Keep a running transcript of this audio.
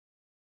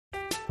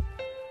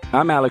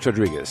I'm Alex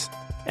Rodriguez.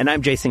 And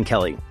I'm Jason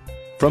Kelly.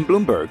 From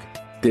Bloomberg,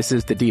 this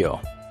is The Deal.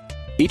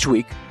 Each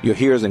week, you'll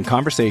hear us in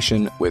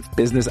conversation with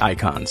business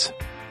icons.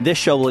 This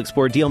show will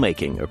explore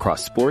deal-making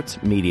across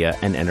sports, media,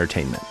 and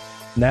entertainment.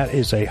 That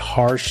is a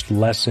harsh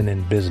lesson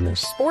in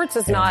business. Sports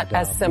is not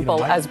as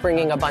simple as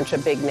bringing a bunch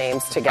of big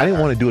names together. I didn't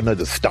want to do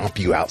another stomp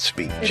you out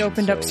speech. It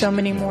opened up so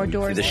many more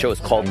doors. The show is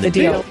called The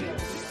Deal.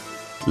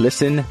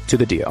 Listen to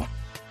The Deal.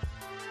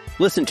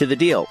 Listen to The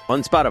Deal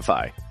on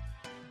Spotify.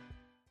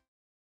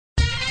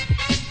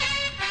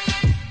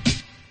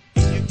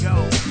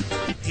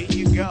 Here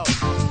you go.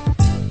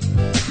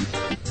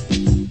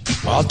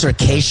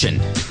 Altercation.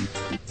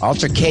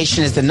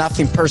 Altercation is the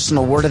nothing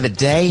personal word of the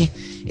day.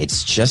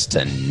 It's just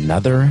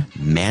another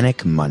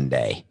manic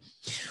Monday.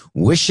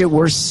 Wish it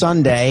were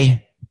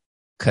Sunday,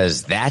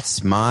 because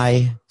that's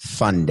my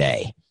fun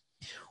day.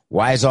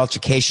 Why is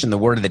altercation the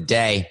word of the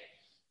day?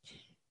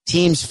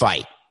 Teams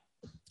fight.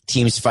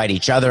 Teams fight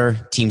each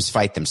other. Teams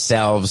fight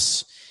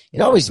themselves.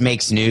 It always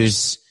makes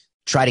news.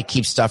 Try to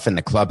keep stuff in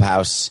the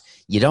clubhouse.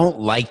 You don't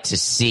like to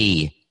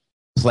see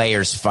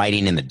players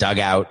fighting in the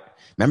dugout.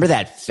 Remember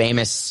that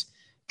famous,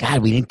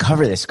 God, we didn't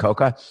cover this,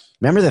 Coca.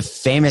 Remember the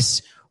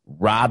famous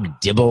Rob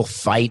Dibble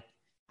fight?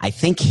 I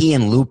think he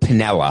and Lou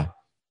Piniella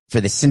for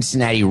the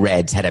Cincinnati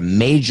Reds had a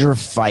major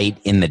fight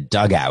in the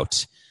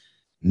dugout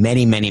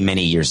many, many,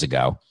 many years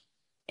ago.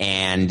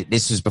 And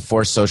this was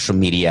before social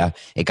media.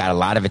 It got a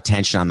lot of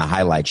attention on the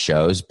highlight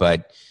shows,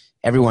 but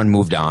everyone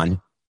moved on.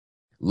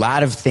 A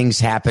lot of things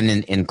happen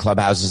in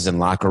clubhouses and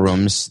locker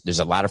rooms. There's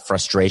a lot of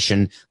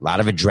frustration, a lot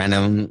of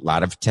adrenaline, a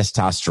lot of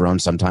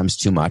testosterone, sometimes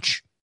too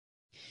much.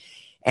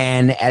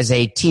 And as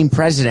a team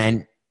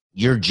president,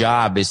 your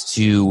job is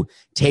to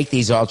take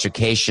these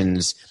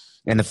altercations,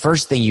 and the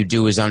first thing you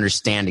do is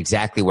understand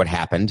exactly what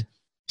happened.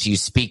 So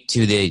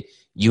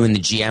you and the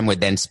GM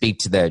would then speak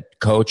to the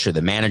coach or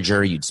the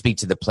manager. You'd speak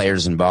to the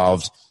players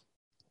involved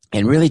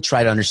and really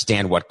try to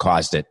understand what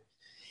caused it.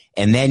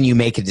 And then you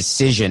make a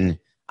decision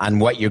on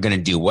what you're going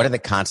to do. What are the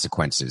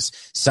consequences?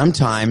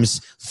 Sometimes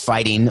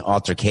fighting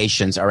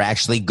altercations are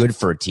actually good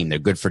for a team. They're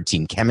good for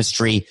team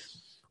chemistry.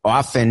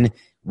 Often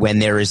when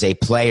there is a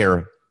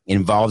player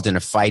involved in a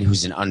fight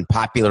who's an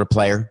unpopular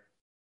player,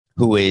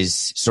 who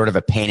is sort of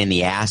a pain in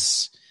the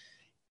ass,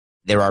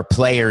 there are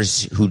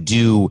players who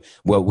do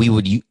what we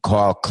would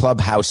call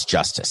clubhouse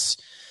justice.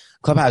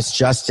 Clubhouse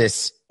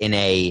justice in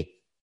a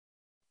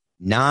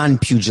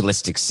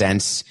non-pugilistic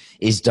sense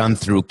is done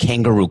through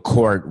kangaroo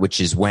court,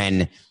 which is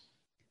when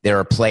there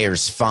are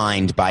players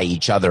fined by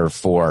each other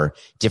for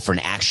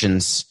different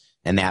actions,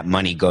 and that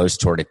money goes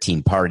toward a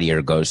team party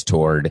or goes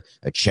toward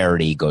a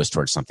charity, goes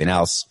toward something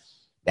else.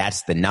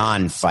 That's the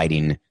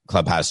non-fighting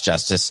clubhouse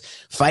justice.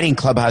 Fighting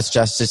clubhouse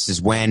justice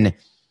is when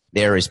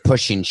there is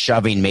pushing,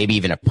 shoving, maybe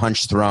even a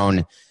punch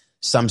thrown,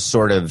 some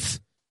sort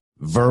of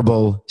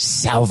verbal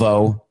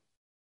salvo.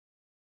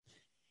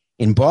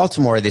 In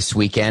Baltimore this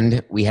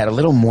weekend, we had a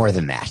little more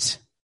than that.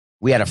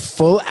 We had a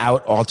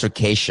full-out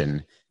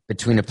altercation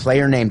between a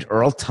player named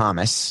Earl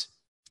Thomas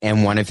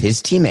and one of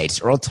his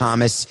teammates. Earl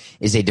Thomas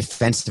is a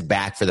defensive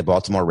back for the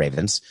Baltimore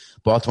Ravens.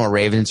 Baltimore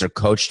Ravens are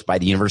coached by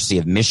the University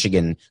of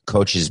Michigan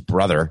coach's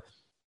brother.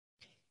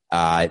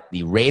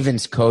 The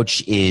Ravens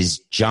coach is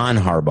John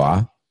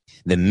Harbaugh.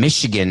 The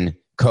Michigan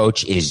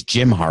coach is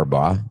Jim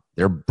Harbaugh.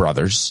 They're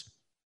brothers.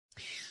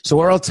 So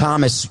Earl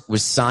Thomas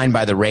was signed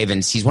by the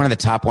Ravens. He's one of the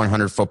top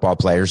 100 football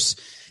players.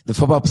 The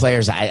football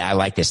players, I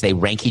like this. They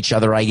rank each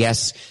other, I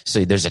guess.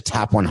 So there's a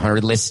top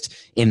 100 list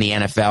in the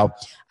NFL.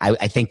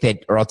 I think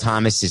that Earl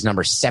Thomas is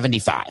number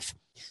 75.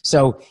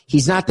 So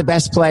he's not the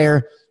best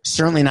player,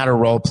 certainly not a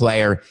role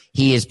player.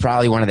 He is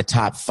probably one of the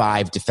top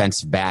 5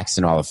 defensive backs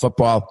in all of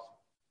football.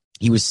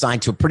 He was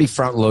signed to a pretty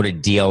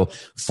front-loaded deal,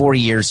 4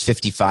 years,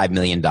 $55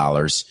 million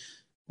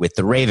with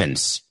the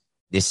Ravens.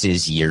 This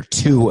is year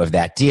 2 of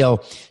that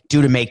deal,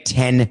 due to make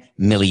 $10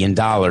 million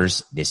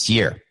this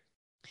year.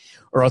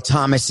 Earl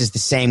Thomas is the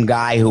same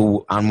guy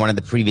who, on one of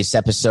the previous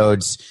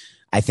episodes,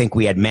 I think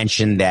we had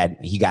mentioned that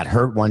he got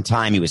hurt one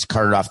time. He was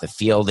carted off the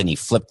field and he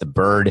flipped the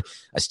bird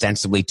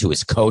ostensibly to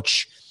his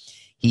coach.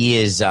 He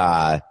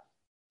had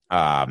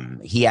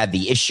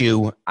the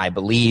issue, I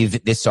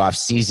believe, this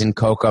offseason.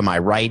 Coca, am I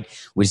right?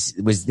 Was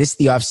this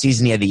the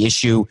offseason he had the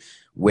issue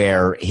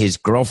where his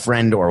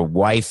girlfriend or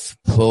wife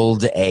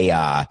pulled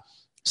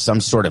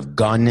some sort of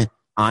gun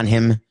on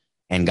him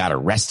and got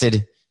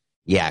arrested?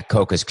 Yeah,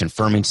 Coca's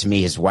confirming to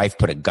me his wife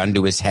put a gun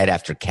to his head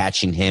after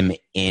catching him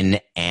in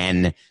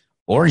an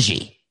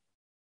orgy.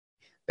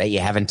 Bet you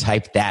haven't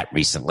typed that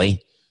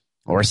recently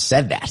or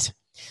said that.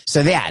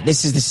 So yeah,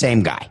 this is the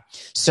same guy.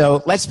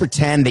 So let's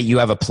pretend that you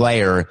have a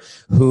player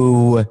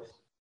who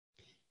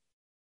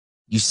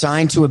you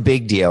signed to a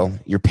big deal.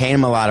 You're paying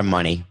him a lot of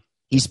money.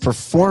 He's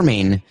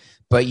performing,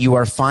 but you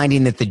are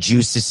finding that the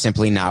juice is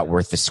simply not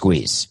worth the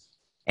squeeze.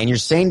 And you're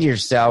saying to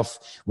yourself,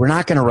 we're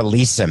not going to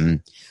release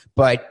him,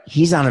 but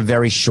he's on a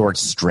very short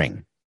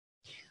string.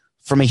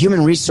 From a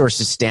human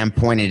resources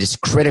standpoint, it is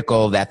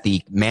critical that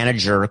the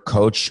manager,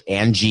 coach,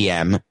 and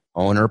GM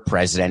owner,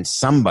 president,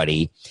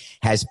 somebody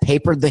has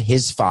papered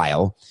his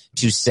file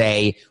to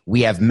say,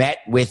 we have met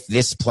with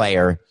this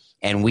player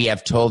and we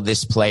have told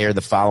this player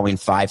the following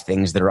 5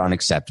 things that are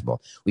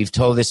unacceptable. We've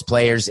told this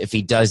player if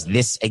he does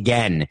this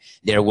again,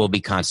 there will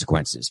be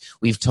consequences.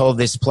 We've told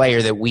this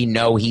player that we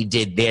know he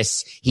did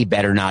this, he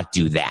better not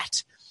do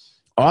that.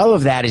 All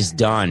of that is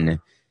done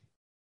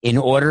in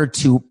order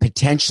to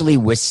potentially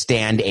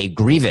withstand a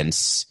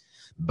grievance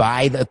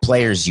by the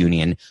players'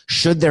 union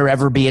should there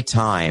ever be a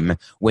time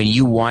when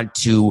you want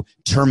to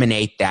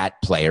terminate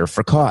that player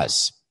for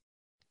cause.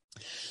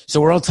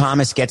 So Earl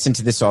Thomas gets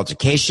into this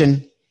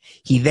altercation.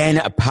 He then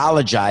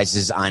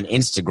apologizes on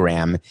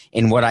Instagram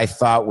in what I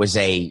thought was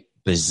a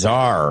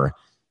bizarre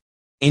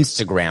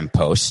Instagram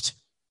post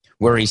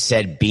where he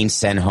said, being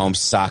sent home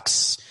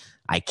sucks.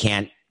 I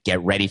can't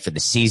get ready for the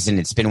season.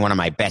 It's been one of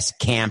my best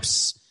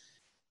camps.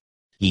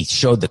 He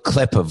showed the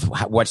clip of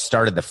what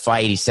started the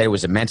fight. He said it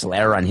was a mental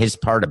error on his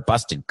part, a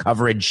busted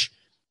coverage.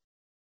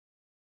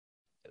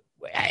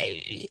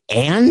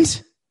 And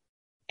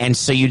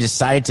so you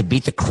decided to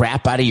beat the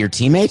crap out of your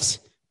teammates?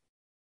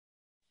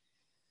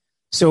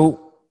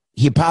 So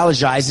he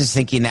apologizes,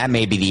 thinking that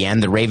may be the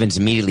end. The Ravens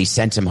immediately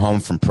sent him home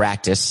from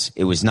practice.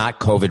 It was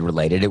not COVID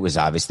related. It was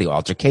obviously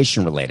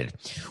altercation related.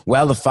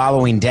 Well, the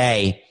following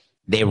day,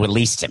 they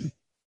released him.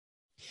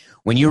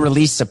 When you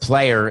release a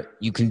player,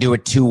 you can do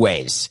it 2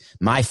 ways.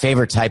 My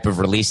favorite type of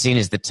releasing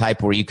is the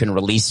type where you can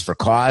release for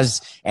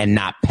cause and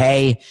not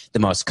pay. The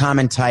most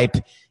common type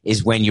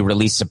is when you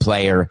release a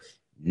player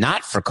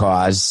not for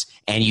cause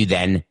and you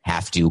then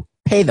have to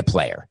pay the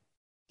player.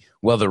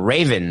 Well, the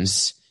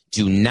Ravens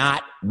do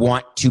not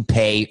want to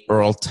pay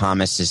Earl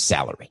Thomas's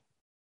salary.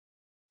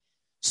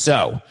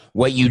 So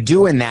what you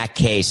do in that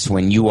case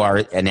when you are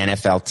an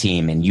NFL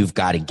team and you've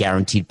got a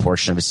guaranteed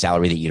portion of a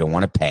salary that you don't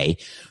want to pay,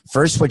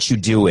 first what you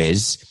do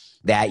is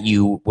that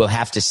you will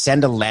have to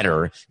send a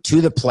letter to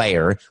the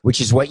player,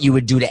 which is what you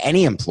would do to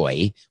any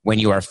employee when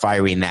you are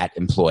firing that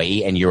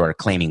employee and you are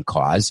claiming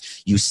cause.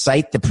 You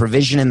cite the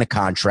provision in the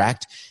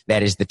contract,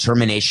 that is the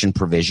termination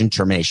provision,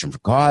 termination for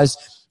cause,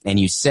 and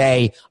you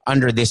say,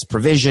 under this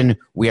provision,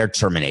 we are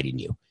terminating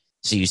you.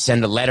 So you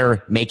send a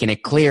letter making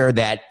it clear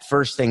that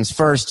first things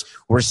first,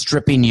 we're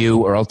stripping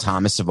you, Earl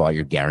Thomas, of all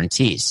your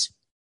guarantees.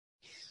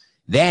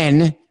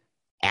 Then,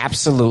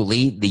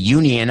 absolutely, the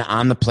union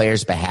on the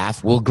player's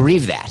behalf will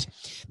grieve that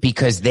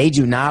because they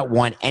do not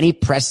want any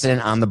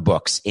precedent on the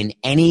books in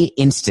any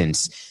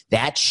instance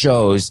that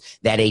shows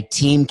that a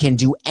team can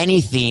do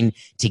anything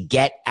to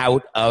get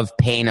out of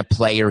paying a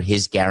player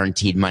his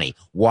guaranteed money.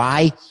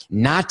 Why?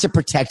 Not to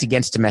protect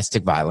against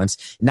domestic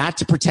violence, not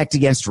to protect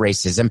against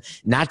racism,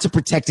 not to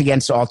protect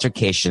against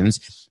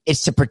altercations.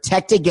 It's to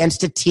protect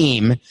against a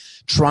team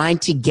trying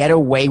to get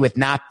away with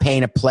not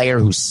paying a player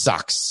who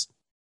sucks.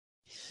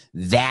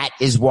 That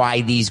is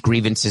why these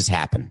grievances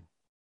happen.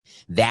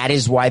 That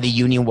is why the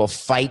union will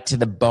fight to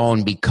the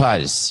bone,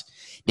 because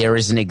there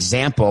is an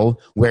example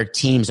where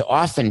teams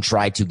often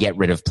try to get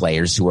rid of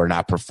players who are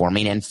not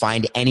performing and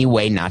find any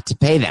way not to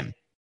pay them.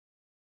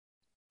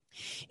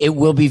 It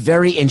will be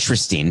very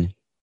interesting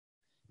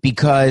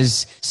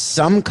because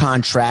some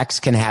contracts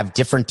can have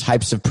different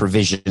types of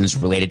provisions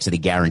related to the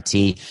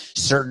guarantee,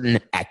 certain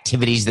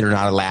activities that are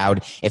not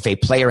allowed. If a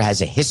player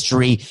has a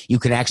history, you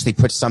can actually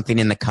put something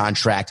in the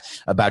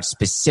contract about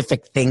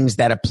specific things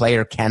that a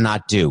player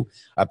cannot do.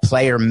 A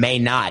player may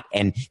not,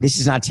 and this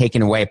is not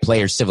taking away a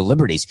player's civil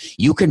liberties.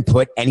 You can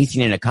put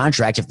anything in a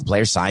contract if the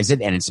player signs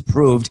it and it's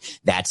approved,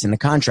 that's in the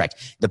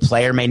contract. The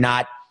player may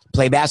not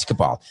play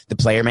basketball. The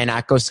player may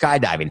not go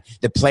skydiving.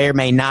 The player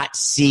may not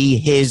see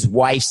his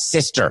wife's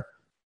sister.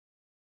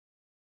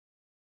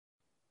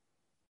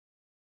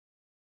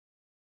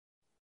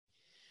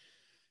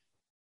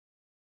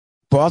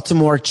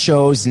 Baltimore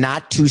chose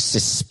not to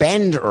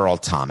suspend Earl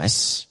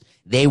Thomas.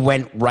 They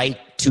went right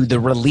to the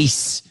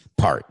release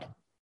part.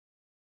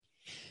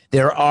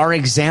 There are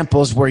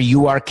examples where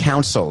you are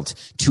counseled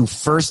to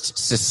first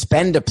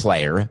suspend a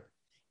player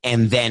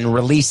and then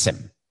release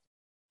him.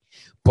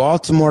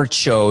 Baltimore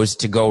chose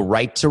to go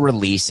right to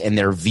release, and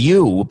their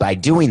view by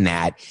doing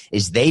that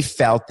is they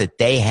felt that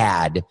they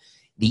had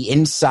the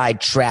inside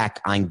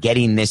track on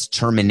getting this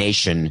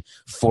termination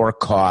for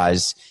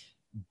cause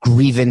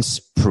grievance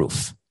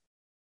proof.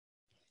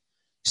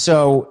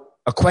 So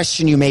a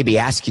question you may be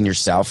asking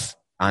yourself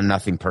on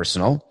Nothing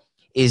Personal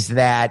is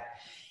that,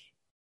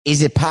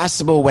 is it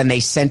possible when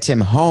they sent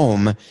him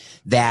home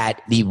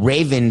that the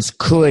Ravens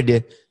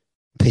could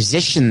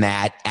position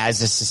that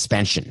as a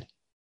suspension?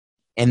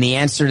 And the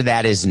answer to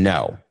that is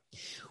no.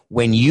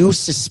 When you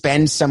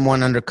suspend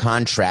someone under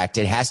contract,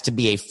 it has to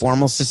be a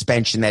formal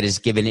suspension that is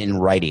given in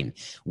writing.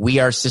 We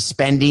are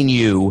suspending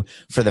you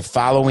for the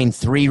following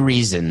 3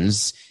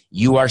 reasons.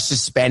 You are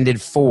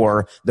suspended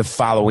for the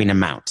following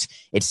amount.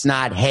 It's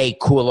not, hey,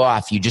 cool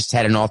off. You just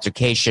had an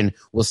altercation.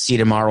 We'll see you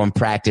tomorrow in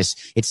practice.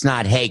 It's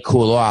not, hey,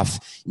 cool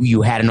off.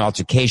 You had an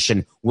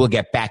altercation. We'll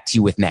get back to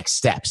you with next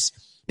steps.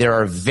 There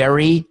are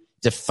very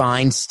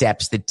defined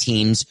steps that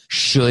teams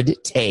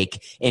should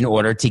take in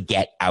order to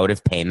get out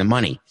of paying the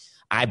money.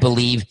 I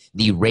believe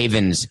the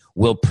Ravens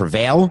will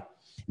prevail.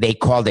 They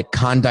called it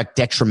conduct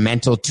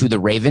detrimental to the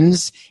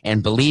Ravens.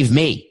 And believe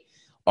me,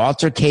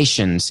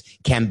 altercations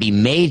can be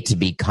made to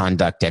be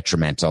conduct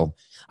detrimental.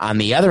 On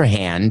the other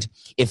hand,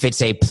 if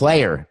it's a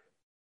player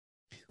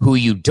who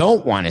you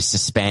don't want to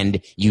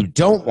suspend, you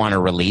don't want to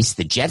release.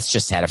 The Jets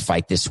just had a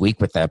fight this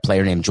week with a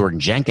player named Jordan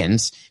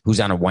Jenkins,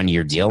 who's on a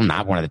 1-year deal,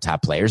 not one of the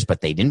top players,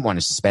 but they didn't want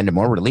to suspend him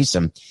or release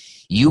him.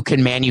 You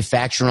can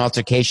manufacture an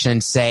altercation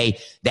and say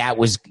that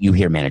was, you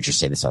hear managers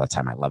say this all the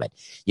time. I love it.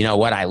 You know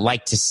what? I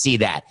like to see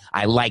that.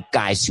 I like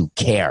guys who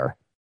care.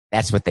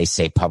 That's what they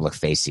say public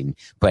facing.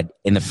 But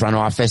in the front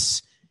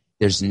office,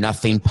 there's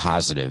nothing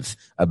positive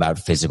about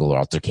physical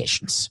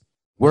altercations.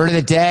 Word of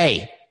the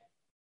day.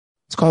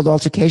 It's called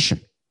altercation.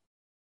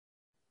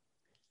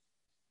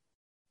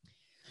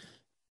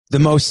 The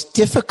most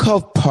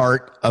difficult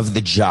part of the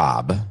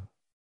job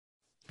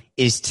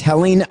is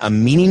telling a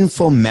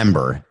meaningful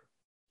member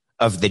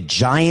of the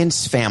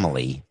Giants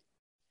family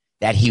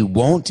that he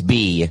won't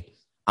be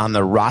on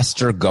the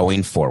roster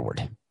going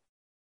forward.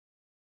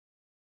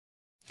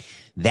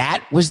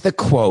 That was the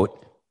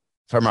quote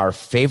from our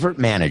favorite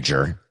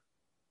manager,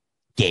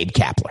 Gabe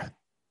Kapler.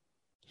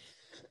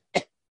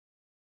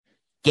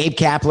 Gabe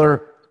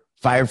Kapler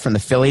fired from the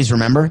Phillies,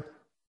 remember?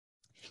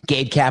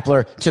 Gabe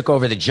Kapler took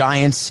over the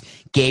Giants.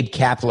 Gabe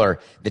Kapler,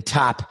 the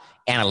top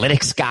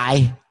analytics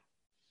guy.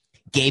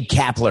 Gabe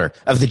Kapler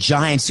of the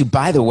Giants, who,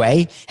 by the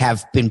way,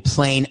 have been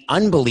playing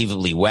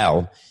unbelievably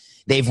well.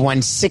 They've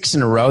won 6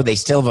 in a row. They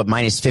still have a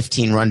minus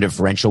 15 run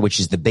differential, which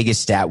is the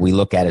biggest stat we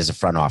look at as a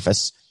front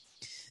office.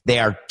 They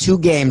are 2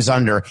 games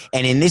under.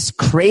 And in this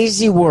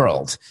crazy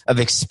world of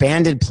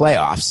expanded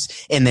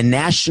playoffs in the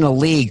National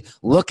League,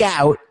 look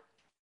out.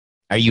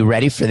 Are you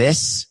ready for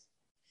this?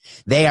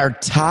 They are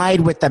tied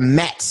with the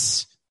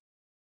Mets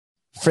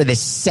for the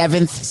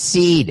 7th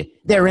seed.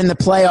 They're in the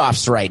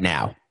playoffs right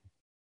now.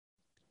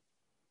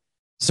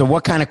 So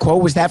what kind of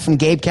quote was that from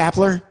Gabe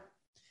Kapler?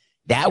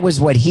 That was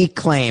what he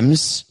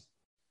claims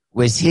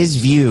was his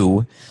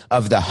view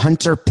of the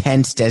Hunter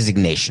Pence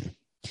designation.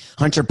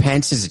 Hunter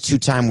Pence is a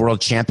 2-time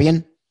world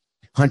champion.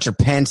 Hunter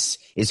Pence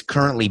is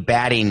currently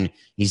batting,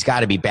 he's got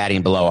to be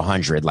batting below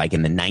 100, like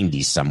in the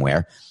 90s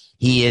somewhere.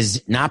 He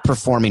is not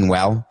performing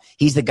well.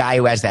 He's the guy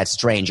who has that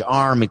strange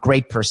arm, a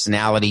great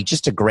personality,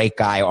 just a great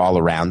guy all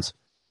around.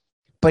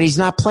 But he's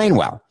not playing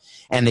well.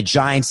 And the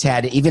Giants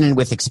had, even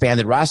with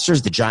expanded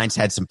rosters, the Giants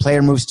had some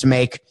player moves to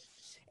make,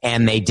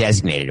 and they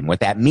designated him.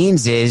 What that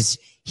means is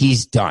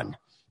he's done.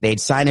 They'd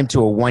signed him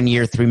to a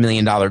 1-year, $3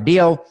 million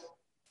deal,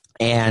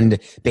 and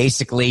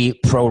basically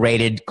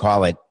prorated,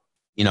 call it,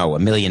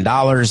 $1 million,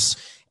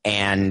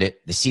 and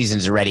the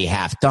season's already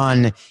half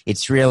done.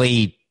 It's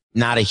really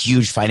not a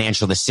huge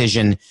financial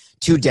decision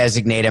to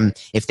designate him.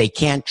 If they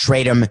can't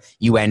trade him,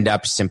 you end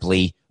up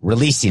simply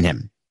releasing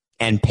him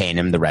and paying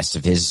him the rest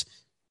of his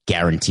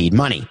guaranteed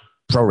money.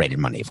 Prorated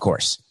money, of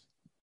course.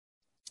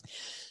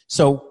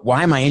 So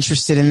why am I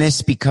interested in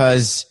this?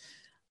 Because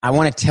I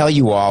want to tell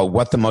you all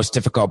what the most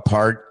difficult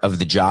part of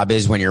the job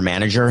is when you're a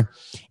manager.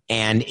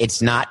 And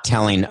it's not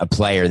telling a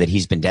player that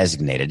he's been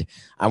designated.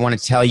 I want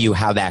to tell you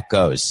how that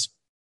goes.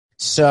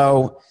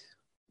 So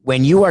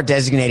when you are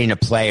designating a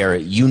player,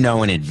 you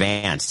know in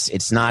advance.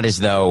 It's not as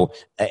though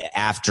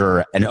after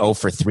an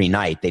 0-for-3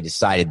 night, they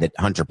decided that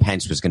Hunter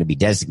Pence was going to be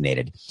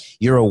designated.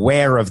 You're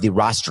aware of the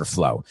roster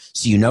flow.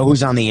 So you know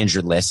who's on the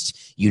injured list.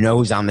 You know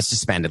who's on the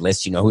suspended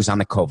list. You know who's on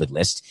the COVID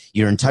list.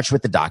 You're in touch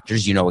with the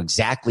doctors. You know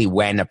exactly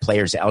when a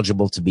player is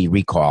eligible to be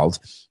recalled.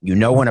 You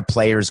know when a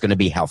player is going to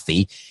be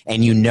healthy.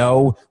 And you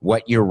know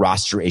what your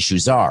roster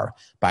issues are.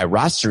 By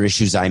roster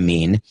issues, I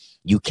mean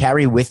you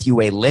carry with you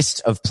a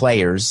list of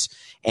players,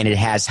 and it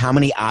has how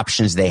many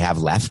options they have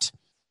left,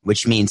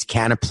 which means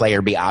can a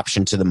player be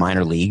optioned to the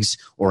minor leagues,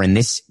 or in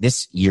this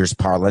year's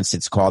parlance,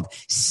 it's called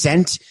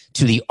sent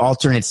to the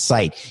alternate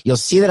site. You'll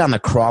see that on the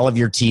crawl of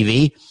your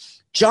TV.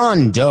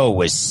 John Doe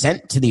was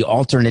sent to the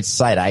alternate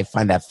site. I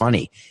find that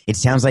funny. It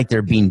sounds like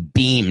they're being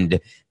beamed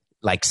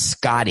like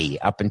Scotty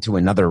up into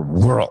another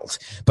world.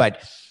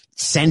 But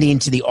sending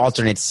to the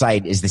alternate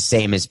site is the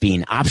same as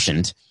being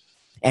optioned.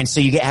 And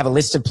so you have a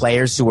list of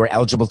players who are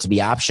eligible to be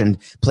optioned.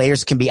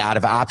 Players can be out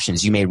of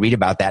options. You may read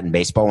about that in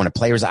baseball. When a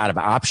player's out of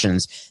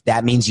options,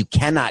 that means you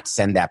cannot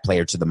send that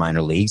player to the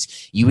minor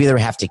leagues. You either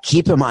have to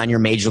keep him on your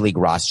major league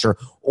roster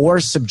or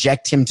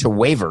subject him to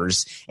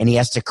waivers, and he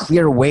has to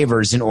clear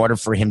waivers in order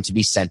for him to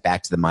be sent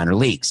back to the minor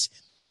leagues.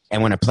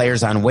 And when a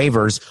player's on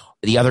waivers,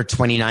 the other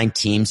 29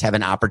 teams have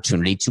an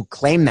opportunity to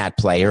claim that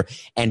player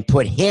and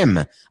put him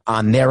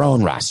on their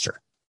own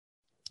roster.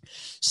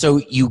 So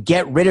you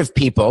get rid of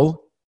people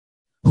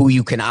who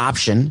you can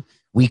option.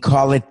 We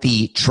call it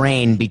the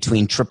train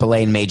between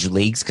AAA and Major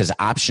Leagues, because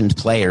optioned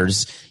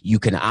players, you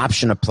can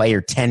option a player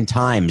 10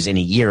 times in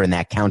a year, and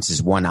that counts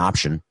as one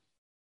option.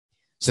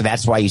 So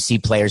that's why you see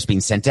players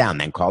being sent down,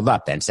 then called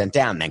up, then sent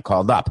down, then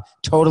called up.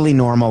 Totally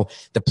normal.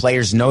 The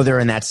players know they're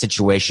in that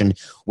situation.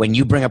 When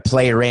you bring a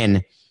player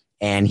in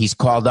and he's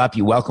called up,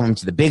 you welcome him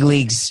to the big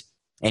leagues,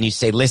 and you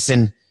say,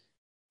 listen,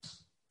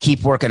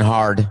 keep working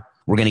hard.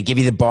 We're going to give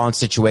you the ball in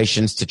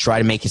situations to try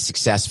to make you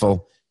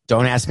successful.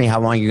 Don't ask me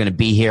how long you're going to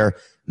be here.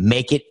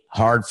 Make it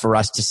hard for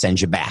us to send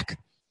you back.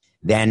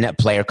 Then a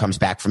player comes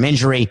back from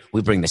injury.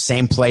 We bring the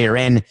same player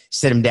in,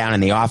 sit him down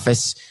in the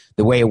office.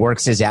 The way it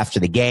works is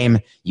after the game,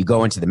 you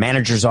go into the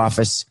manager's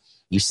office.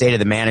 You say to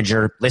the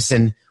manager,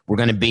 listen, we're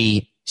going to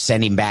be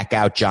sending back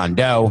out John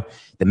Doe.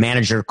 The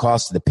manager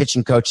calls to the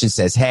pitching coach and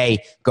says, hey,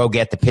 go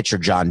get the pitcher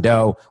John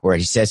Doe. Or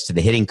he says to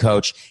the hitting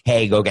coach,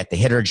 hey, go get the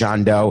hitter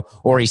John Doe.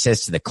 Or he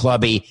says to the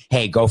clubby,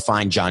 hey, go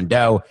find John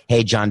Doe.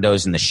 Hey, John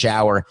Doe's in the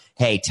shower.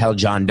 Hey, tell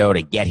John Doe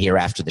to get here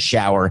after the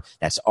shower.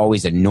 That's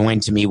always annoying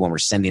to me when we're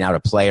sending out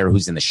a player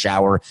who's in the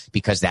shower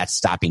because that's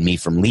stopping me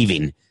from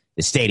leaving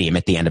the stadium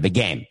at the end of a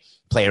game.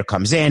 Player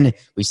comes in.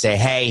 We say,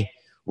 hey,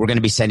 we're going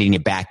to be sending you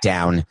back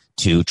down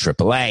to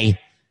AAA.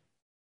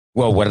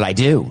 Well, what did I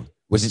do?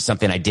 Was it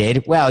something I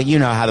did? Well, you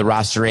know how the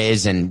roster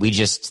is, and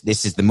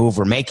this is the move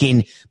we're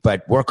making,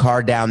 but work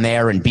hard down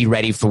there and be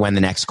ready for when the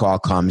next call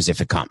comes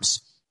if it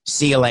comes.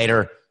 See you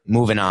later.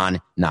 Moving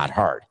on. Not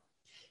hard.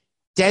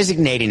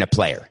 Designating a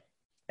player.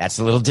 That's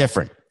a little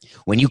different.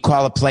 When you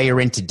call a player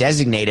in to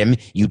designate him,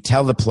 you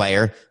tell the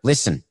player,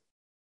 listen,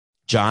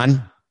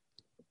 John,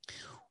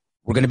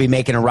 we're going to be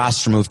making a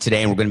roster move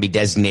today, and we're going to be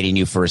designating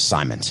you for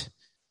assignment.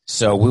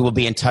 So we will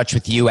be in touch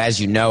with you. As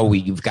you know,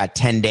 you've got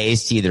 10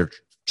 days to either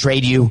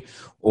trade you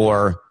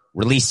or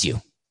release you.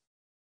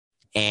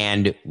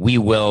 And we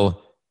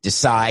will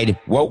decide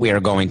what we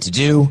are going to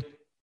do.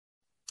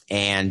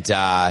 And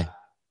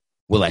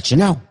we'll let you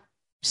know.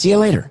 See you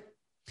later.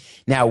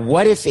 Now,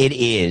 what if it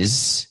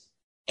is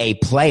a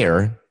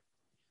player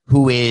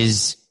who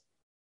is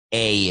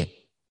a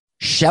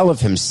shell of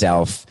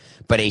himself,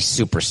 but a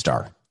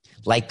superstar?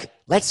 Like,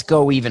 let's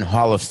go even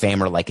Hall of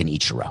Famer like an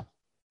Ichiro.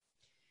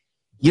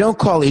 You don't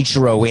call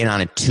Ichiro in on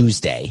a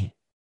Tuesday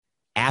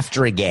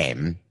after a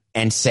game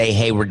and say,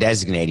 hey, we're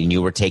designating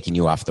you, we're taking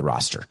you off the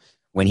roster,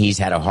 when he's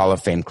had a Hall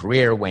of Fame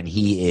career, when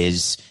he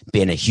has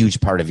been a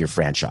huge part of your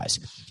franchise.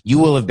 You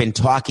will have been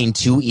talking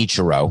to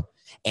Ichiro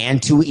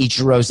and to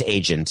Ichiro's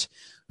agent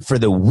for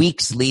the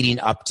weeks leading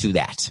up to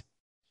that,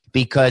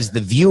 because the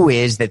view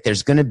is that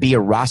there's going to be a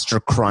roster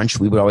crunch.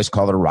 We would always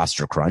call it a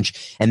roster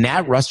crunch. And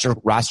that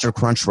roster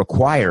crunch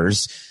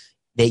requires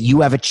that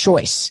you have a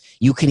choice.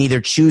 You can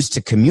either choose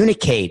to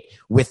communicate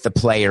with the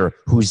player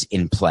who's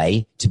in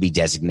play to be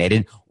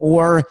designated,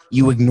 or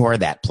you ignore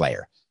that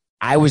player.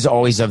 I was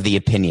always of the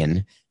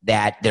opinion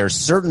that there are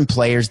certain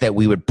players that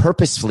we would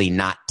purposefully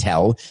not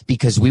tell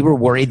because we were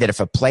worried that if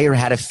a player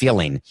had a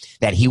feeling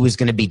that he was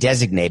going to be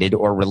designated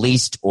or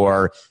released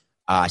or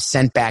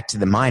sent back to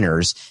the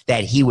minors,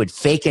 that he would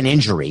fake an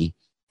injury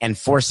and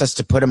force us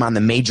to put him on the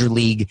major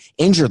league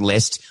injured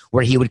list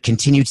where he would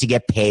continue to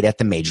get paid at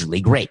the major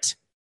league rate.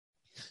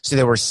 So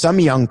there were some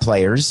young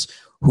players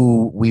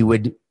who we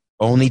would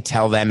only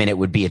tell them and it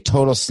would be a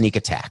total sneak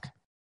attack.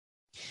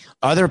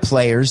 Other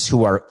players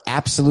who are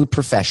absolute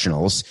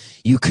professionals,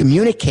 you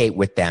communicate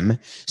with them.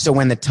 So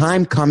when the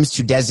time comes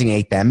to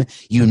designate them,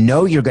 you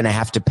know you're going to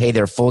have to pay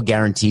their full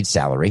guaranteed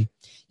salary.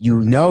 You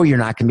know you're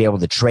not going to be able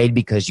to trade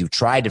because you've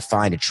tried to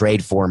find a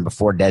trade for him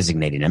before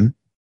designating him.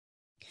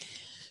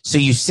 So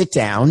you sit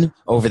down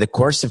over the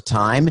course of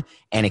time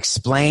and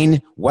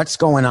explain what's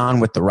going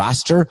on with the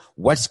roster,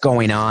 what's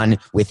going on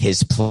with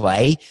his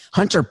play.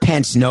 Hunter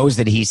Pence knows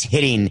that he's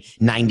hitting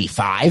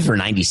 95 or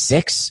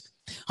 96.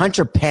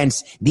 Hunter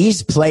Pence,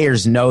 these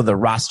players know the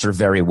roster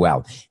very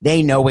well.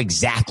 They know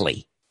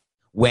exactly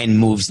when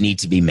moves need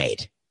to be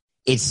made.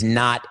 It's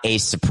not a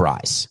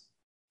surprise.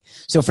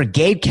 So for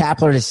Gabe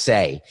Kapler to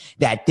say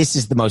that this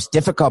is the most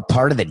difficult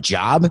part of the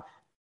job,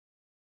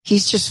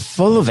 he's just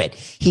full of it.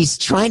 He's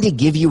trying to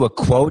give you a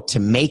quote to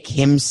make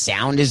him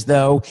sound as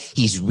though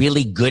he's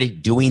really good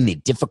at doing the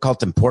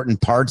difficult, important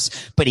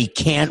parts, but he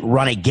can't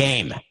run a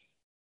game.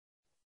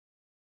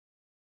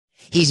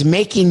 He's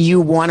making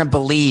you want to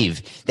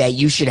believe that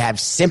you should have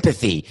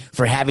sympathy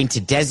for having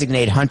to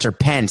designate Hunter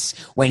Pence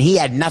when he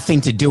had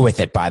nothing to do with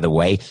it, by the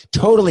way,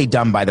 totally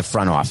done by the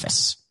front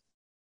office.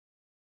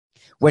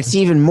 What's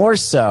even more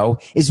so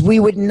is we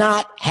would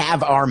not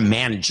have our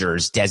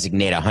managers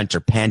designate a Hunter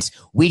Pence.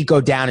 We'd go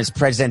down as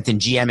president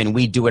and GM and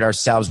we'd do it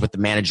ourselves with the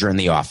manager in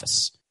the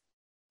office.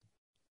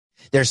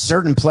 There's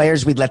certain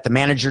players we'd let the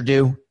manager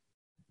do,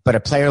 but a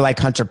player like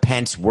Hunter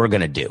Pence, we're going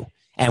to do.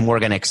 And we're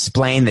going to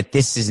explain that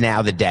this is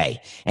now the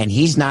day. And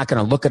he's not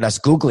going to look at us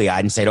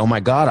googly-eyed and say, oh my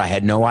God, I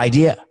had no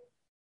idea.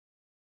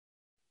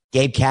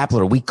 Gabe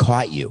Kapler, we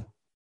caught you,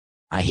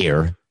 I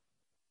hear,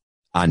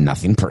 on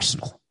nothing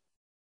personal.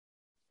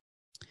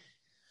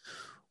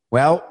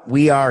 Well,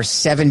 we are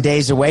 7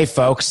 days away,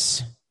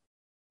 folks.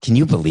 Can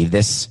you believe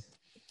this?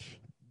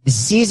 The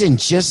season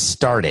just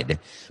started,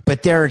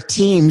 but there are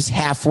teams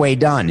halfway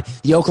done.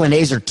 The Oakland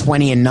A's are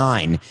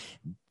 20-9.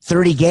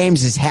 30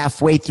 games is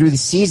halfway through the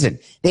season.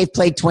 They've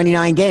played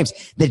 29 games.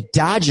 The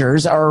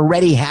Dodgers are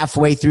already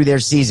halfway through their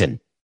season.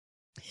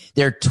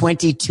 They're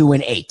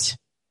 22-8.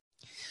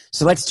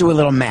 So let's do a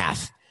little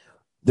math.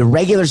 The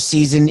regular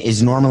season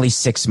is normally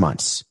 6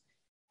 months.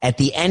 At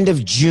the end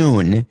of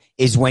June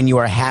is when you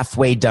are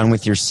halfway done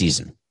with your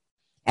season.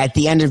 At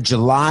the end of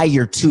July,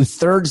 you're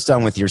 2/3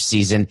 done with your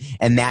season,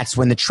 and that's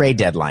when the trade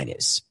deadline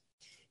is.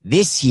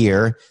 This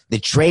year, the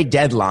trade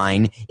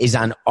deadline is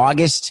on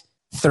August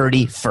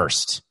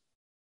 31st.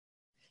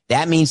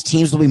 That means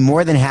teams will be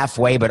more than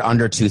halfway, but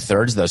under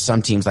 2/3, though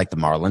some teams like the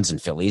Marlins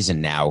and Phillies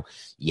and now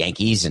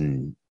Yankees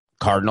and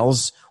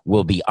Cardinals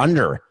will be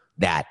under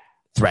that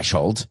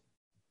threshold.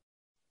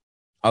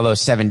 Although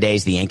 7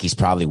 days, the Yankees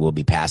probably will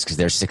be past because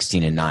they're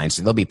 16-9,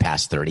 so they'll be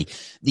past 30.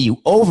 The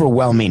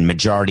overwhelming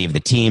majority of the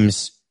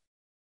teams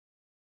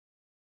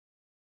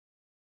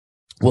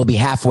will be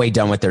halfway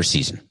done with their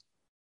season.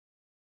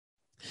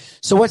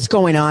 So what's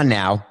going on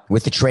now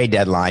with the trade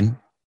deadline?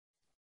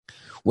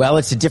 Well,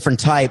 it's a different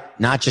type,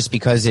 not just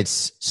because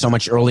it's so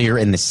much earlier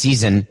in the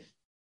season,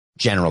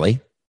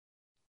 generally,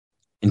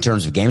 in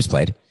terms of games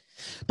played,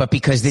 but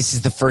because this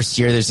is the first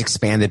year there's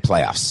expanded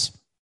playoffs.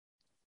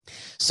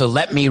 So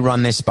let me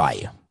run this by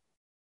you.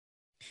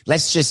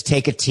 Let's just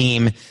take a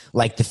team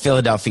like the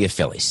Philadelphia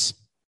Phillies.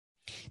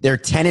 They're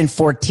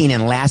 10-14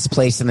 in last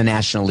place in the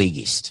National League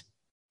East.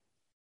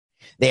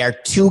 They are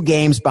 2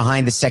 games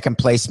behind the second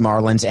place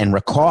Marlins. And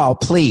recall,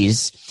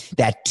 please,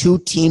 that 2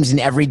 teams in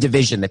every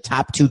division, the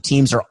top 2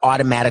 teams, are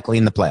automatically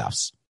in the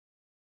playoffs.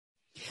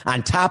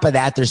 On top of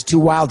that, there's 2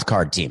 wild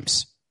card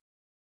teams.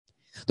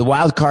 The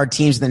wild card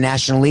teams in the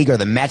National League are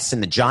the Mets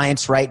and the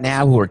Giants right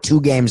now, who are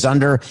 2 games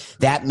under.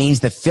 That means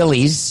the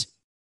Phillies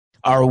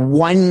are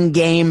 1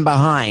 game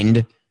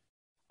behind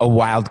a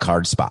wild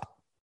card spot.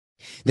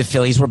 The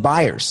Phillies were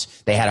buyers.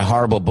 They had a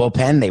horrible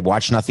bullpen. They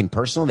watched nothing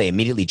personal. They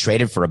immediately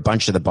traded for a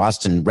bunch of the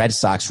Boston Red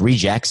Sox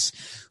rejects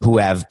who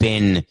have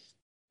been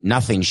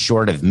nothing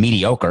short of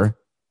mediocre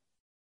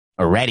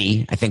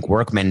already. I think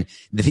Workman,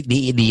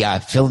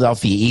 the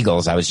Philadelphia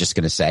Eagles, I was just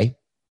going to say.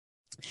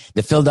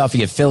 The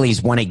Philadelphia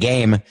Phillies won a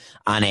game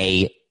on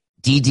a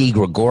Didi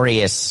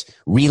Gregorius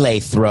relay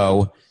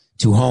throw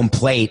to home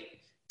plate,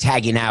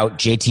 tagging out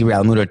JT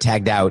Realmuto,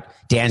 tagged out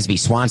Dansby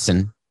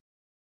Swanson.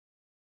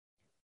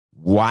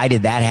 Why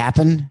did that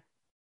happen?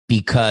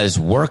 Because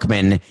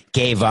Workman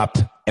gave up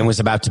and was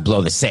about to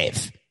blow the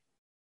save.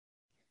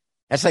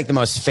 That's like the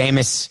most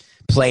famous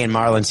play in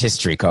Marlins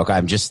history, Coca.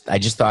 I just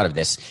thought of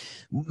this.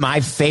 My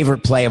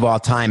favorite play of all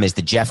time is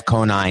the Jeff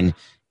Conine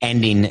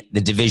ending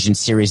the division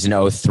series in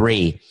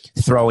 2003,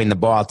 throwing the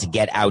ball to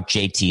get out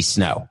JT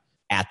Snow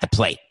at the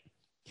plate.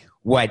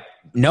 What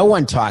no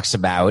one talks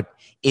about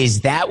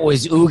is that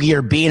was Ugi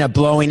Urbina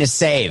blowing a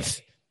save.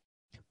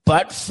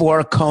 But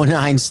for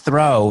Conine's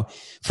throw,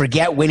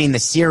 forget winning the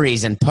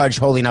series and Pudge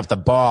holding up the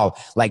ball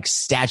like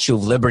Statue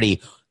of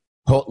Liberty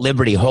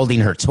holding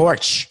her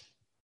torch.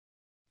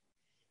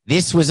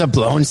 This was a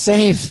blown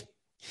save.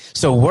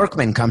 So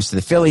Workman comes to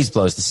the Phillies,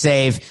 blows the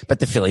save, but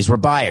the Phillies were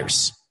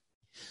buyers.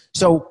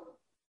 So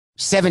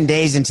 7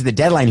 days into the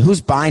deadline, who's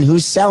buying,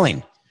 who's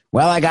selling?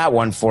 Well, I got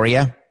one for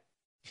you.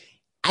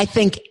 I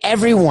think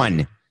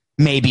everyone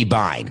may be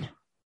buying.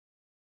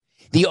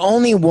 The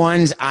only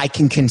ones I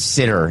can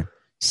consider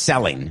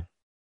selling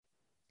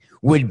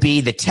would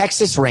be the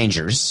Texas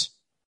Rangers,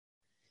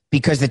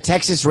 because the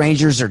Texas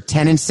Rangers are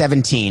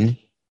 10-17.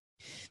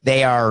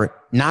 They are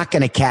not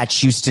going to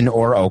catch Houston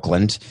or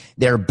Oakland.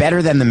 They're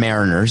better than the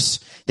Mariners.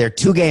 They're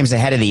 2 games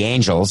ahead of the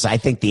Angels. I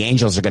think the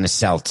Angels are going to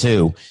sell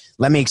too.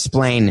 Let me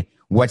explain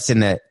what's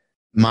in the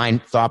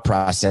thought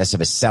process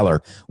of a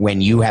seller when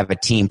you have a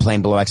team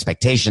playing below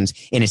expectations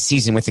in a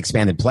season with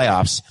expanded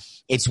playoffs.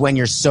 It's when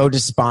you're so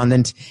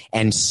despondent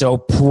and so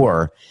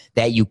poor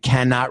that you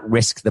cannot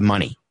risk the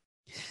money.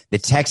 The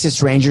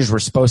Texas Rangers were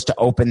supposed to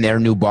open their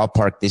new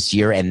ballpark this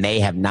year, and they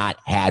have not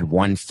had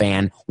 1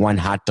 fan, 1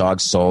 hot dog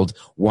sold,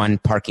 1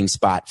 parking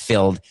spot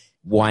filled,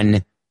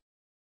 1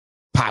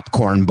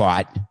 popcorn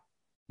bought.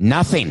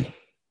 Nothing.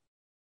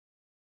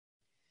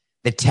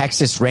 The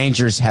Texas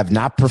Rangers have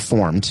not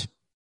performed.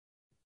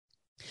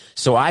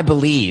 So I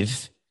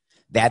believe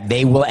that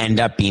they will end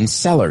up being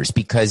sellers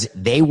because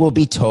they will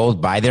be told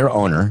by their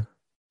owner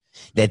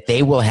that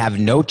they will have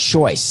no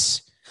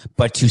choice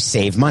but to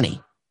save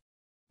money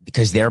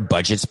because their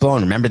budget's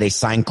blown. Remember, they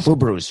signed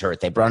Kluber, who's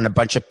hurt. They brought in a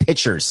bunch of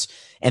pitchers,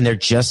 and they're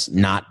just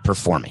not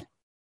performing.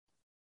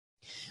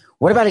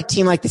 What about a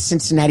team like the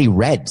Cincinnati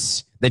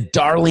Reds, the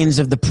darlings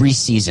of the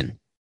preseason?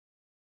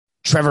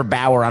 Trevor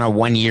Bauer on a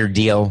 1-year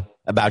deal,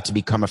 about to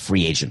become a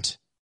free agent.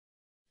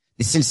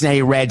 The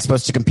Cincinnati Reds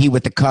supposed to compete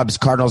with the Cubs,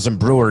 Cardinals, and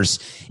Brewers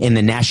in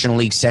the National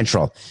League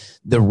Central.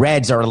 The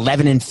Reds are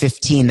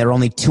 11-15. They're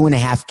only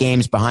 2.5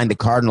 games behind the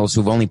Cardinals,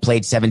 who've only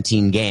played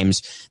 17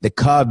 games. The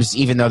Cubs,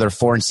 even though they're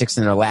 4-6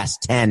 in their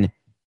last 10,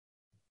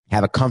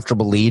 have a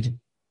comfortable lead.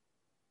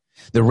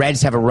 The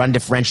Reds have a run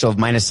differential of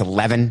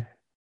 -11,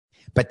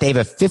 but they have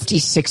a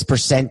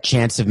 56%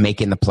 chance of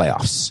making the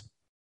playoffs.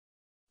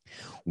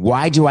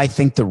 Why do I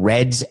think the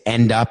Reds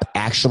end up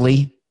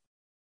actually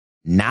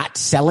not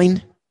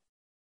selling?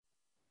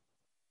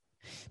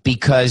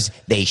 Because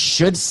they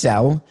should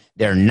sell.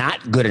 They're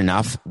not good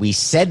enough. We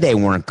said they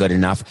weren't good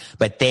enough,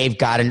 but they've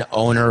got an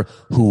owner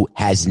who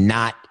has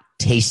not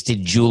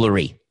tasted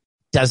jewelry,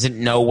 doesn't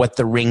know what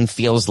the ring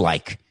feels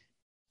like.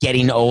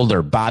 getting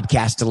older. Bob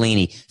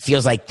Castellini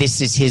feels like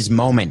this is his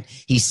moment.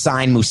 He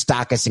signed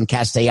Moustakas and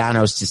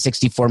Castellanos to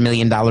 $64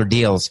 million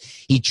deals.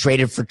 He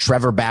traded for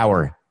Trevor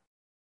Bauer.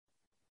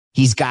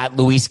 He's got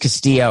Luis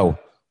Castillo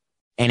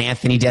and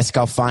Anthony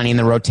Descalfani in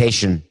the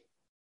rotation.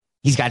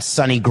 He's got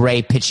Sonny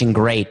Gray pitching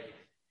great.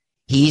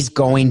 He's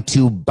going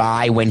to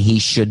buy when he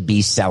should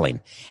be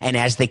selling. And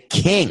as the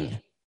king,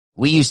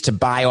 we used to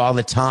buy all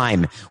the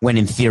time when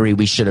in theory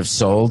we should have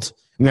sold.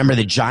 Remember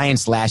the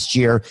Giants last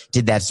year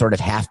did that sort of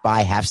half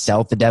buy, half sell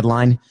at the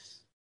deadline?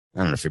 I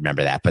don't know if you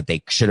remember that, but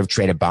they should have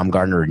traded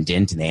Baumgartner and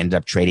Dint, and they ended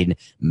up trading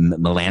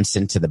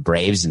Melanson to the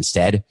Braves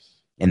instead.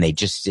 And they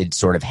just did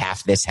sort of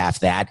half this,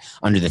 half that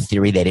under the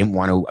theory they didn't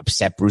want to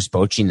upset Bruce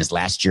Bochy in his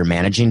last year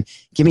managing.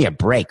 Give me a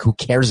break. Who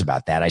cares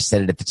about that? I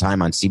said it at the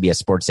time on CBS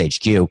Sports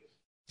HQ.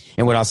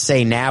 And what I'll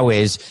say now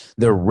is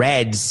the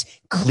Reds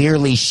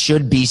clearly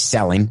should be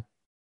selling.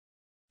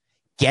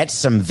 Get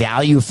some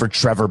value for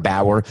Trevor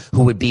Bauer,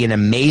 who would be an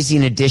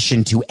amazing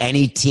addition to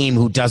any team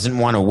who doesn't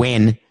want to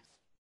win.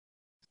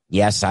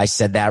 Yes, I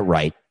said that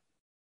right.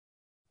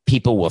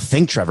 People will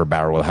think Trevor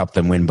Bauer will help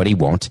them win, but he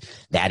won't.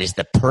 That is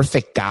the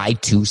perfect guy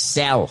to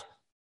sell.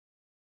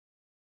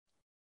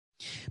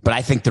 But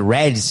I think the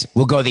Reds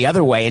will go the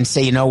other way and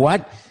say, you know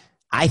what?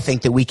 I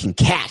think that we can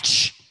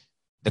catch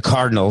the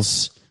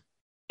Cardinals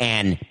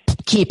and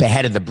keep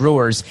ahead of the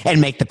Brewers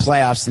and make the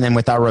playoffs. And then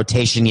with our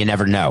rotation, you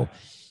never know.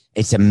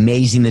 It's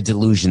amazing the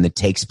delusion that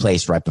takes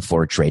place right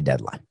before a trade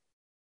deadline.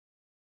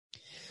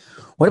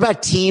 What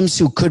about teams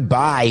who could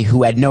buy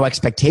who had no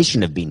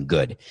expectation of being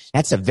good?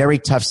 That's a very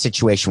tough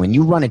situation. When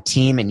you run a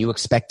team and you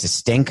expect to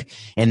stink,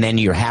 and then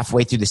you're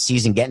halfway through the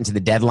season, getting to the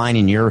deadline,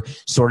 and you're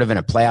sort of in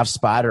a playoff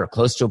spot or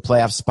close to a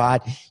playoff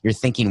spot, you're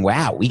thinking,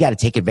 wow, we got to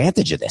take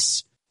advantage of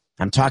this.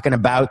 I'm talking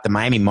about the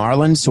Miami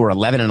Marlins, who are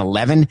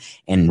 11-11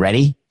 and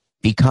ready.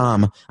 Be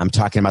calm. I'm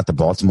talking about the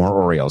Baltimore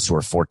Orioles, who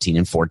are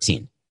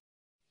 14-14.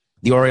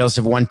 The Orioles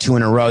have won 2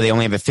 in a row. They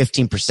only have a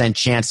 15%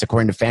 chance,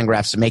 according to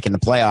Fangraphs, of making the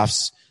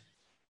playoffs.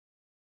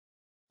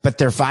 But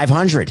they're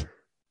 500.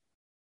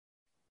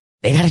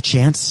 They got a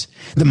chance.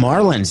 The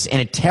Marlins,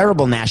 in a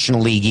terrible National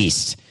League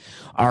East,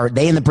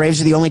 they and the Braves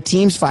are the only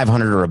teams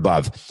 500 or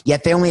above.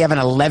 Yet they only have an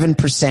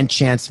 11%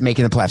 chance of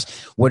making the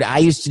playoffs. What I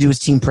used to do as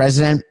team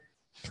president,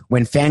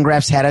 when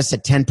Fangraphs had us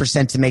at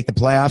 10% to make the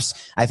playoffs,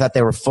 I thought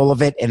they were full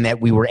of it and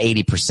that we were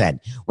 80%.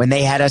 When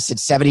they had us at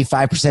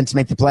 75% to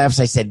make the playoffs,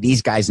 I said,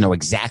 these guys know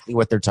exactly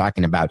what they're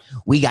talking about.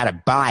 We got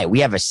to buy. We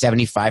have a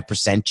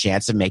 75%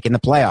 chance of making the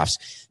playoffs.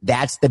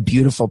 That's the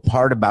beautiful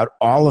part about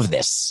all of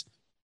this,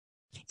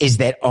 is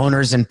that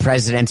owners and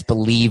presidents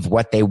believe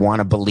what they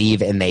want to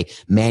believe, and they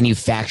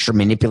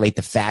manipulate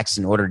the facts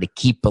in order to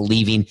keep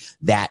believing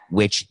that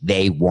which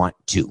they want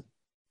to.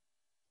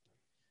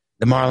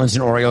 The Marlins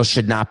and Orioles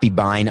should not be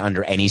buying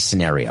under any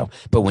scenario.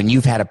 But when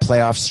you've had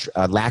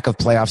a lack of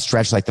playoff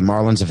stretch like the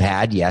Marlins have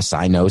had, yes,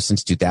 I know,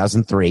 since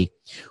 2003,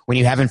 when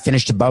you haven't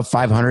finished above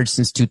 500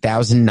 since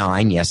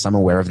 2009, yes, I'm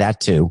aware of that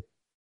too.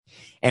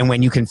 And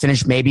when you can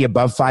finish maybe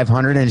above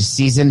 500 in a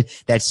season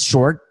that's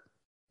short,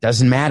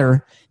 doesn't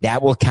matter.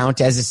 That will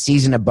count as a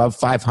season above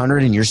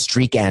 500 and your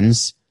streak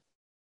ends.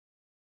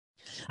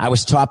 I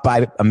was taught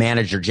by a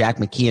manager, Jack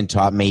McKeon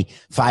taught me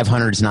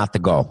 500 is not the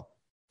goal.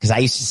 Because I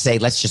used to say,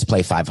 let's just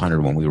play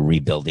 500 when we were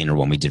rebuilding or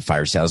when we did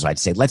fire sales. I'd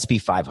say, let's be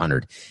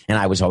 500. And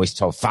I was always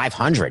told,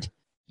 500?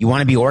 You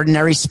want to be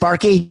ordinary,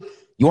 Sparky?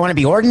 You want to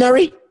be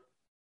ordinary?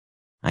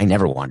 I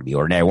never want to be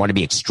ordinary. I want to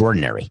be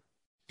extraordinary.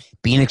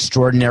 Being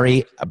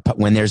extraordinary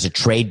when there's a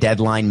trade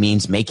deadline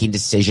means making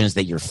decisions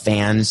that your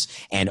fans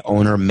and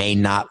owner may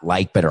not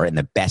like, but are in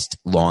the best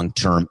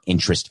long-term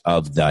interest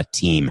of the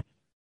team.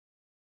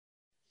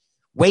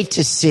 Wait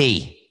to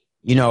see.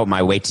 You know what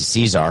my wait to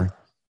sees are.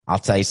 I'll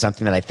tell you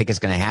something that I think is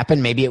going to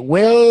happen. Maybe it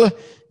will.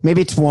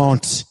 Maybe it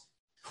won't.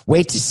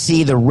 Wait to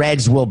see. The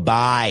Reds will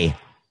buy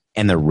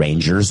and the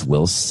Rangers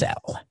will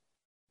sell.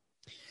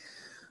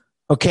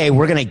 Okay,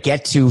 we're going to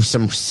get to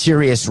some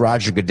serious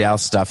Roger Goodell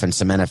stuff and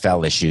some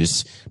NFL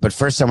issues. But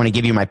first, I want to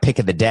give you my pick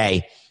of the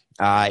day.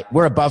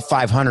 We're above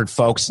 500,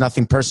 folks.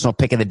 Nothing personal.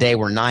 Pick of the day.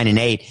 We're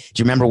 9-8.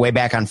 Do you remember way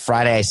back on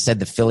Friday I said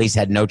the Phillies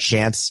had no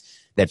chance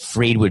that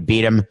Fried would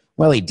beat them?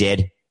 Well, he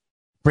did.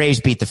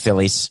 Braves beat the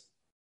Phillies.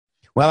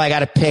 Well, I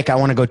got a pick. I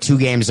want to go 2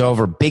 games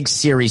over. Big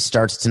series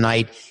starts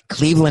tonight.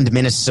 Cleveland,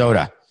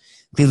 Minnesota.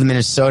 Cleveland,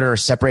 Minnesota are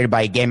separated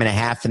by a game and a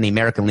half in the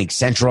American League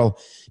Central.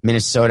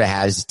 Minnesota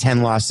has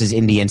 10 losses.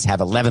 Indians have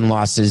 11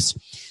 losses.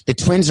 The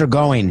Twins are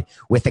going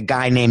with a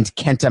guy named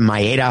Kenta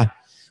Maeda,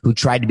 who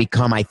tried to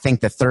become, I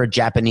think, the 3rd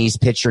Japanese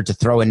pitcher to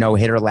throw a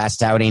no-hitter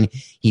last outing.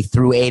 He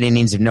threw 8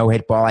 innings of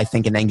no-hit ball, I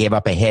think, and then gave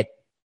up a hit.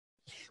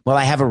 Well,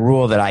 I have a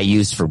rule that I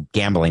use for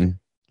gambling.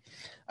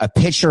 A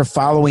pitcher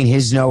following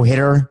his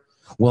no-hitter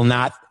will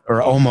not,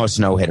 or almost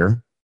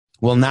no-hitter,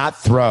 will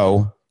not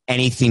throw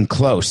anything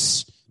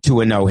close to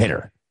a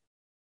no-hitter.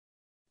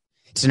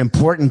 It's an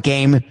important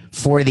game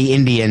for the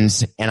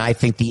Indians, and I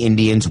think the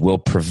Indians will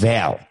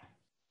prevail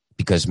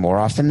because more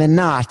often than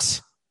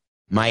not,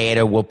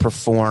 Maeda will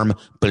perform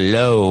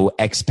below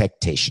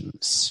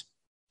expectations.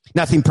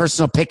 Nothing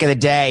personal. Pick of the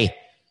day.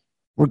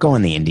 We're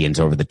going the Indians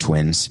over the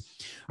Twins.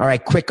 All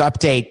right, quick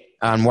update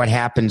on what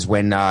happens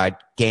when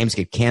games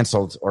get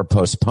canceled or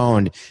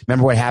postponed.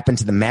 Remember what happened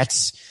to the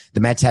Mets? The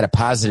Mets had a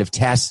positive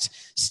test,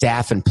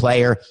 staff and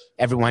player.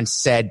 Everyone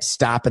said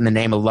stop in the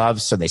name of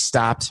love, so they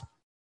stopped.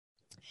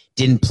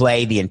 Didn't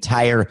play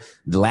the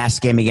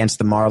last game against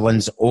the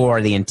Marlins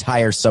or the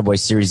entire Subway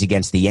Series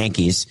against the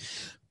Yankees.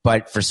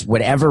 But for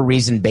whatever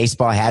reason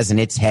baseball has in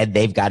its head,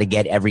 they've got to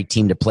get every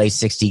team to play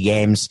 60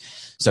 games.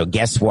 So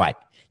guess what?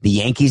 The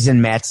Yankees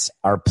and Mets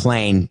are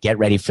playing, get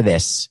ready for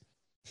this,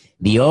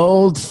 the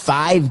old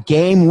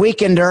 5-game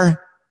weekender.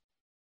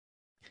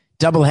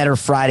 Doubleheader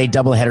Friday,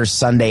 doubleheader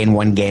Sunday, and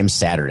 1 game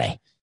Saturday.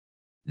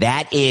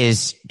 That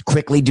is,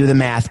 quickly do the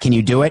math. Can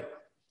you do it?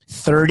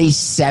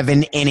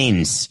 37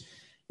 innings.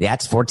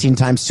 That's 14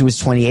 times 2 is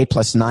 28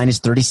 plus 9 is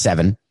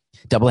 37.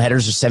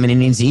 Doubleheaders are 7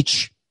 innings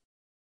each.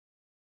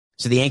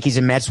 So the Yankees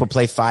and Mets will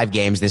play 5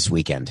 games this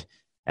weekend.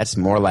 That's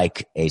more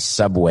like a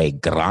Subway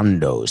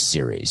Grando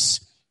series.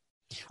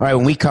 All right,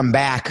 when we come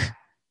back,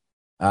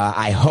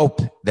 I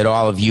hope that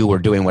all of you were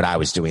doing what I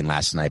was doing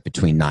last night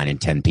between 9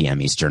 and 10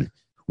 p.m. Eastern.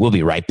 We'll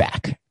be right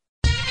back.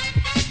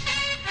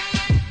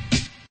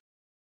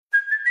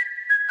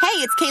 Hey,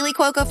 it's Kaylee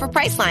Cuoco for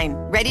Priceline.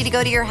 Ready to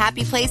go to your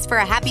happy place for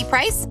a happy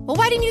price? Well,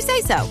 why didn't you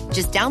say so?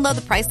 Just download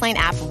the Priceline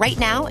app right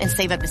now and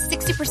save up to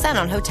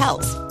 60% on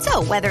hotels.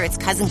 So whether it's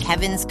Cousin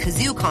Kevin's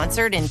Kazoo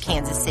Concert in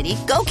Kansas City,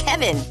 go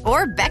Kevin,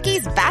 or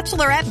Becky's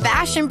Bachelorette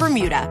Bash in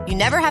Bermuda, you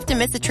never have to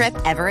miss a trip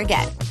ever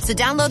again. So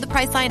download the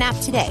Priceline app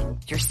today.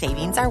 Your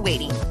savings are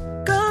waiting.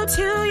 Go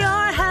to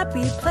your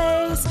happy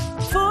place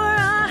for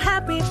a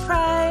happy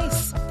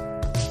price.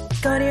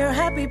 Go to your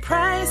happy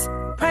price,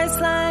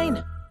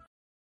 Priceline.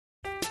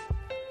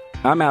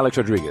 I'm Alex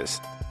Rodriguez.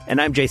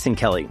 And I'm Jason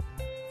Kelly.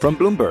 From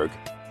Bloomberg,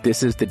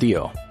 this is The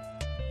Deal.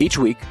 Each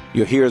week,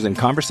 you'll hear us in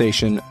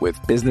conversation with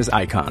business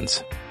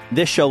icons.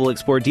 This show will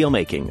explore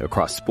deal-making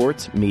across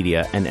sports,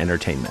 media, and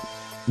entertainment.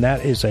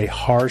 That is a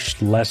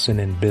harsh lesson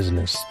in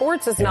business.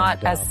 Sports is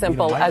not as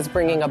simple as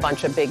bringing a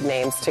bunch of big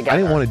names together. I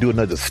didn't want to do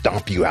another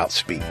stomp you out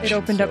speech. It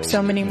opened up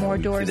so many more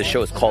doors. The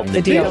show is called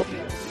The Deal.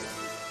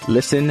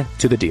 Listen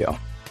to The Deal.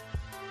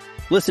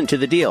 Listen to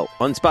The Deal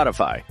on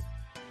Spotify.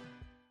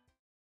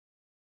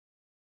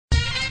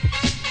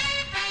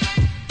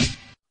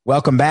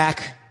 Welcome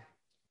back.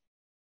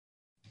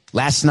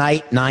 Last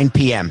night, 9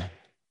 p.m.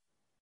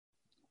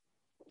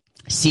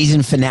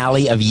 Season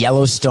finale of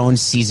Yellowstone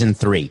Season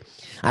 3.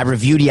 I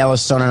reviewed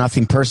Yellowstone on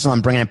Nothing Personal.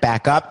 I'm bringing it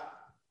back up.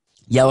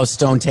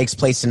 Yellowstone takes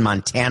place in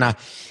Montana.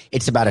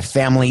 It's about a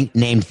family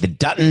named the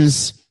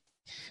Duttons,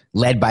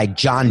 led by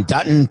John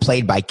Dutton,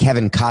 played by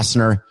Kevin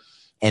Costner,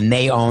 and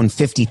they own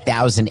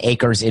 50,000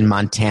 acres in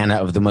Montana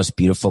of the most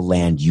beautiful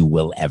land you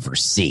will ever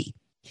see.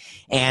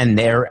 And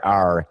there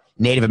are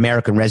Native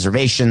American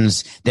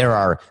reservations, there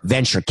are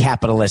venture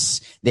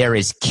capitalists, there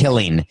is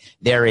killing,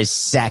 there is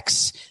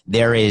sex,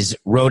 there is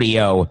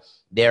rodeo,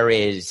 there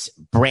is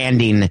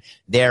branding,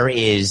 there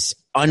is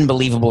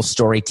unbelievable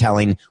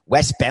storytelling.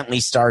 Wes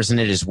Bentley stars in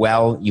it as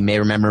well. You may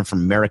remember him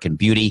from American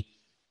Beauty.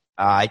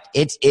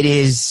 It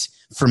is,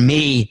 for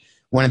me,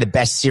 one of the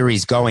best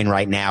series going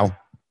right now.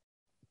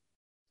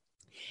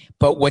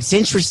 But what's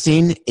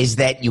interesting is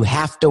that you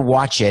have to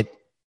watch it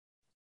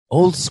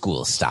old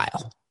school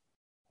style.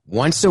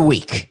 Once a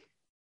week.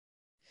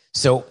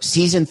 So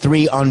season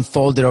 3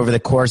 unfolded over the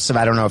course of,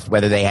 I don't know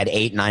whether they had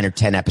 8, 9, or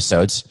 10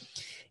 episodes.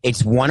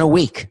 It's 1 a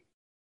week,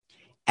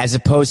 as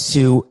opposed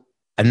to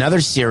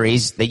another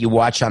series that you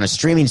watch on a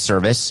streaming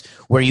service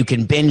where you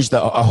can binge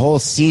a whole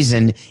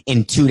season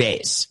in 2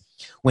 days.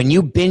 When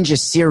you binge a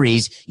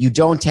series, you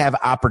don't have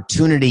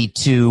opportunity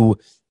to,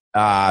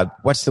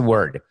 what's the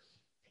word?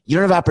 You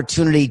don't have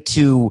opportunity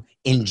to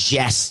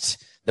ingest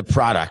the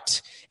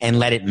product and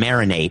let it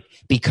marinate,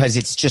 because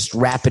it's just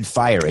rapid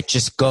fire. It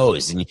just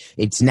goes, and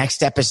it's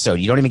next episode.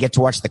 You don't even get to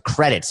watch the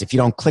credits. If you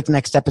don't click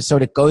next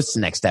episode, it goes to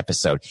next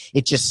episode.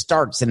 It just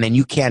starts, and then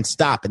you can't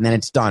stop, and then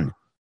it's done.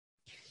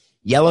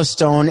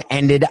 Yellowstone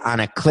ended on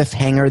a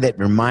cliffhanger that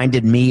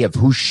reminded me of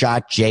Who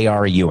Shot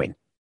J.R. Ewing.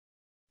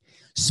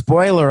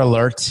 Spoiler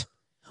alert,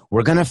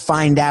 we're going to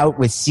find out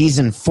with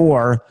season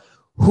 4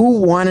 who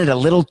wanted a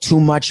little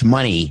too much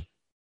money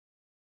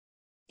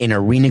in a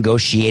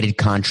renegotiated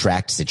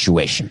contract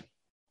situation.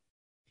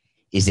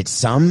 Is it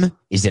some?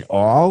 Is it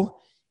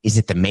all? Is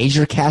it the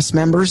major cast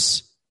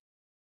members?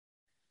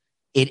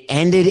 It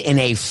ended in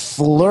a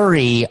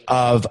flurry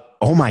of,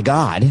 oh my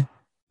God.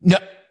 No.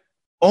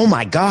 Oh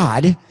my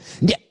God.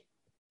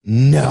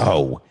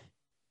 No.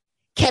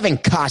 Kevin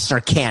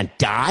Costner can't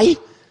die.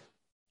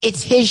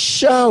 It's his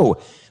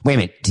show. Wait a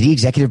minute. Did he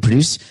executive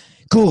produce?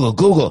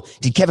 Google.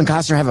 Did Kevin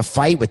Costner have a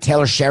fight with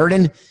Taylor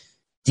Sheridan? Did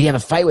he have a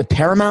fight with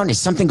Paramount? Is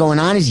something going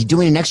on? Is he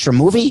doing an extra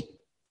movie?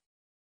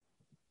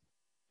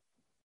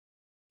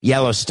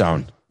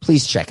 Yellowstone.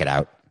 Please check it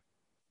out.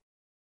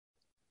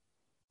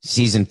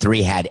 Season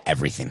 3 had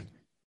everything.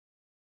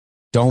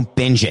 Don't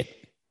binge it.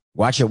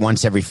 Watch it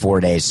once every 4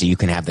 days so you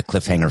can have the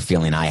cliffhanger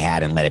feeling I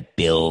had and let it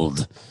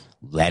build.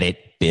 Let it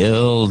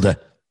build.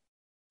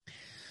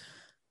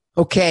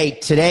 Okay,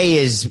 today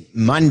is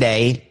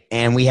Monday,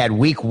 and we had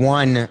week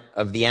 1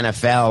 of the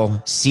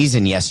NFL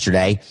season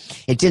yesterday.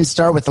 It didn't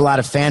start with a lot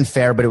of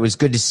fanfare, but it was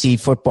good to see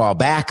football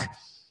back.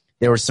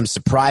 There were some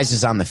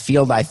surprises on the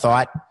field, I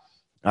thought.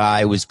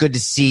 It was good to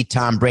see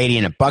Tom Brady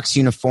in a Bucs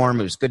uniform.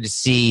 It was good to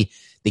see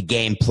the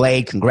game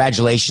played.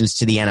 Congratulations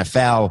to the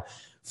NFL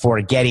for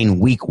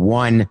getting week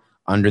 1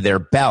 under their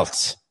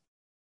belt.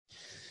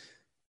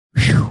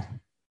 Whew.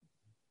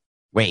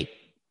 Wait,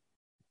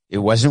 it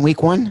wasn't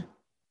week 1?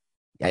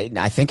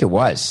 I think it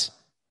was.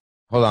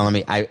 Hold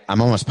on,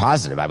 I'm almost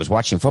positive. I was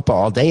watching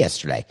football all day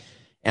yesterday,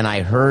 and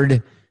I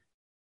heard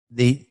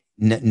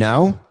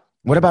no?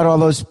 What about all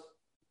those?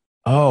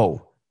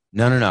 Oh,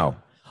 no.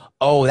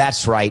 Oh,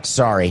 that's right.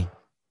 Sorry.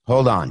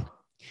 Hold on.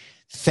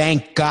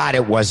 Thank God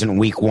it wasn't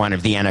week 1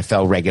 of the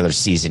NFL regular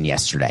season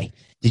yesterday.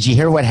 Did you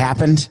hear what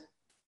happened?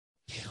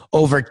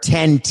 Over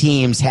 10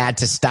 teams had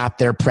to stop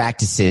their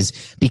practices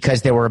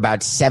because there were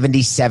about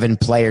 77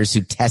 players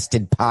who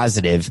tested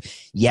positive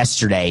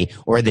yesterday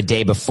or the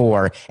day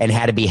before and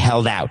had to be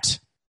held out.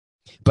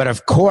 But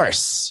of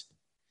course,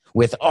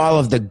 with all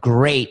of the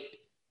great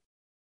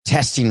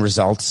testing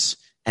results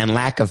and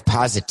lack of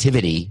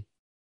positivity,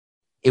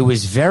 it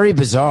was very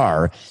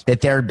bizarre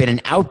that there had been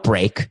an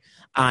outbreak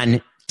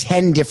on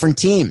 10 different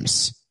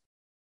teams.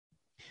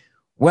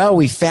 Well,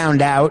 we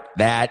found out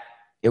that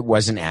it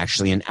wasn't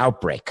actually an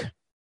outbreak.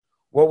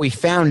 What we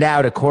found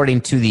out,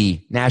 according to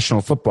the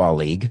National Football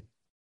League,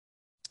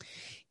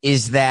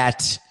 is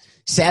that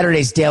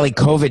Saturday's daily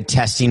COVID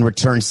testing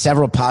returned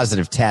several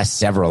positive tests.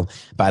 Several,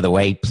 by the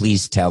way,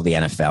 please tell the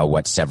NFL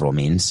what several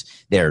means.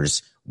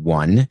 There's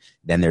one,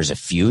 then there's a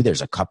few,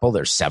 there's a couple,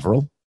 there's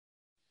several.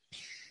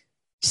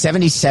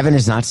 77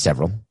 is not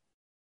several.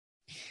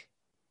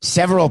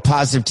 Several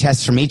positive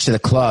tests from each of the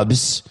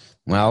clubs.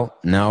 Well,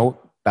 no,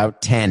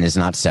 about 10 is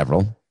not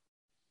several.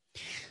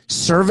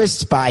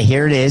 Serviced by,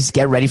 here it is,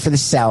 get ready for the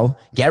sell,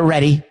 get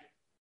ready.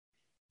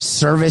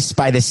 Serviced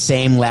by the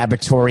same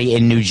laboratory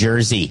in New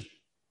Jersey.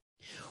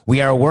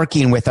 We are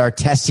working with our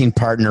testing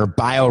partner,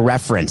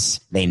 BioReference.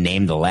 They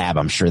named the lab.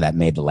 I'm sure that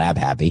made the lab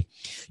happy.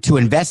 To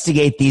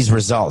investigate these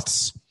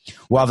results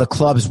while the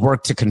clubs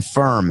work to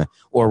confirm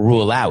or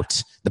rule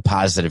out the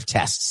positive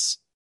tests.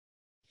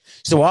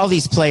 So all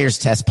these players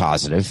test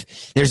positive.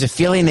 There's a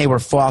feeling they were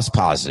false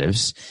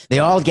positives. They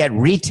all get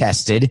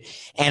retested.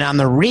 And on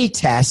the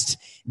retest,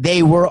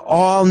 they were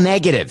all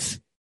negative.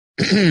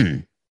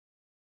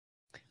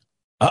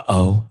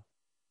 Uh-oh.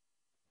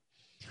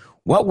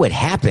 What would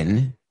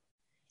happen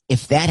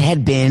if that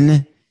had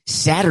been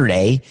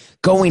Saturday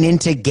going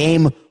into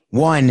game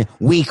 1,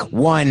 week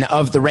 1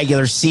 of the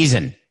regular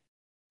season?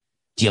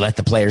 Do you let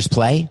the players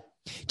play?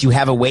 Do you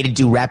have a way to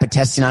do rapid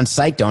testing on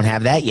site? Don't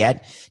have that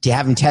yet. Do you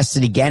have them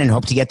tested again and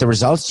hope to get the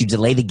results? Do you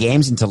delay the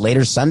games until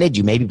later Sunday? Do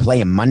you maybe play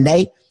them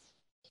Monday?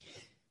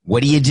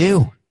 What do you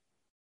do?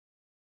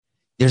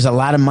 There's a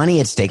lot of money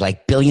at stake,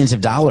 like billions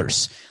of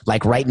dollars.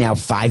 Like right now,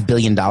 $5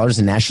 billion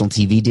in national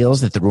TV deals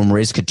that the rumor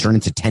is could turn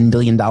into $10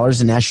 billion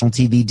in national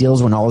TV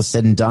deals when all is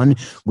said and done,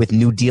 with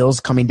new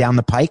deals coming down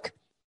the pike.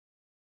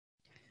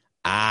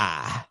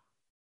 I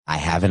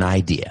have an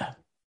idea.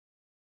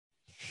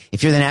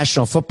 If you're the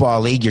National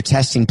Football League, you're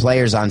testing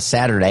players on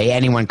Saturday.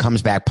 Anyone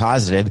comes back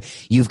positive,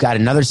 you've got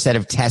another set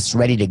of tests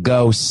ready to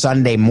go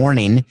Sunday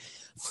morning,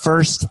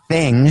 first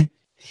thing.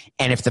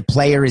 And if the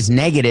player is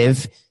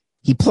negative,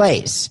 he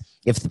plays.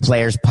 If the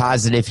player's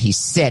positive, he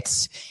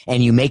sits,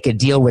 and you make a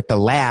deal with the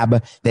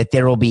lab that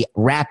there will be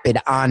rapid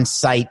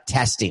on-site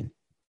testing,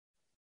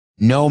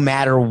 no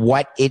matter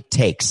what it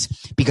takes.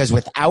 Because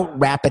without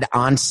rapid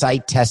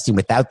on-site testing,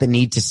 without the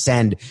need to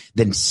send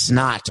the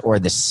snot or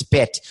the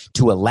spit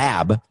to a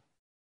lab,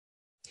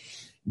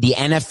 the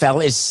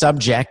NFL is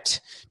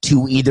subject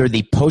to either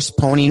the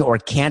postponing or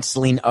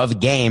canceling of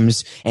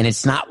games, and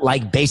it's not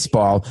like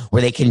baseball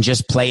where they can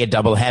just play a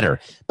doubleheader.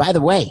 By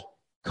the way,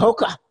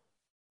 Coca,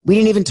 we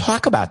didn't even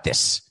talk about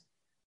this.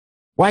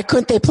 Why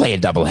couldn't they play a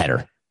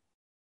doubleheader?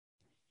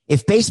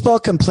 If baseball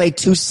can play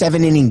 2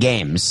 7-inning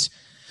games,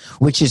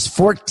 which is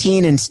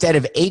 14 instead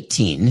of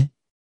 18,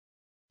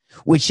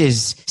 which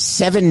is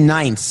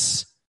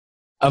 7/9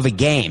 of a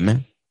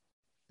game,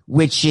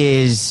 which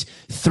is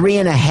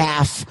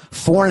 3.5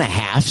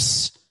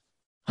 4.5s.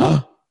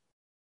 How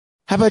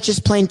about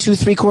just playing 2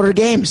 3/4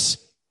 games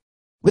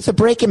with a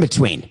break in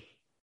between?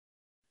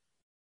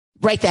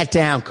 Write that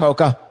down,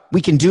 Coca.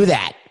 We can do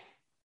that.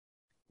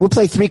 We'll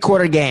play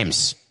 3/4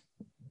 games.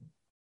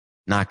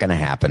 Not going to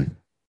happen.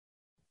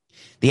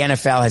 The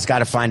NFL has got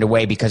to find a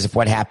way, because if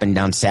what happened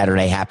on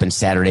Saturday happened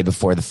Saturday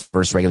before the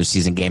first regular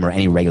season game or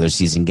any regular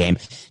season game,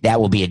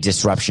 that will be a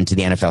disruption to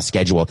the NFL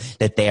schedule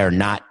that they are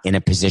not in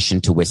a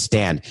position to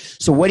withstand.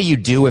 So what do you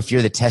do if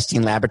you're the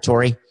testing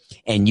laboratory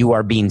and you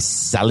are being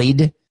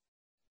sullied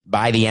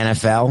by the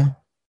NFL?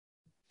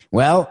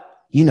 Well,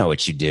 you know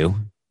what you do.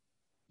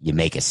 You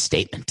make a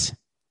statement.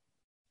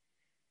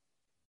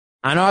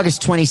 On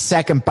August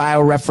 22nd,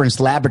 BioReference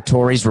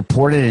Laboratories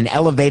reported an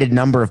elevated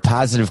number of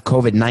positive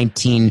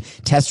COVID-19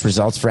 test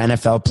results for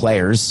NFL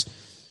players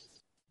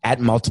at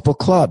multiple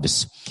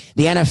clubs.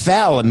 The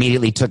NFL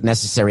immediately took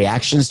necessary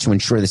actions to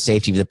ensure the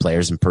safety of the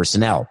players and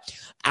personnel.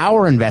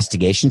 Our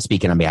investigation,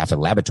 speaking on behalf of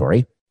the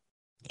laboratory,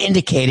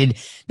 indicated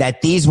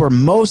that these were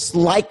most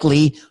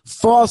likely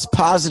false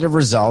positive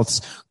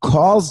results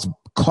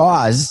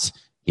caused,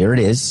 here it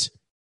is,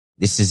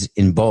 this is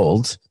in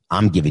bold,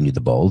 I'm giving you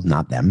the bold,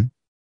 not them,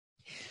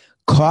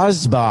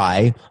 caused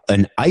by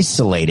an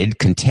isolated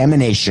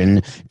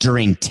contamination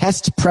during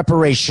test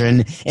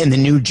preparation in the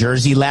New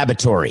Jersey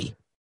laboratory.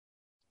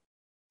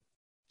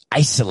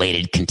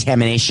 Isolated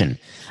contamination.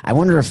 I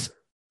wonder if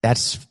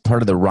that's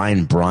part of the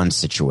Ryan Braun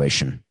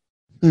situation.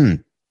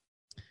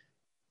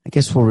 I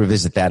guess we'll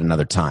revisit that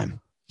another time.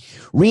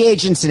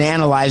 Reagents and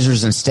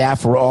analyzers and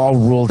staff were all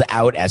ruled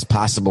out as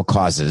possible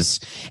causes,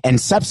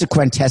 and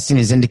subsequent testing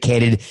has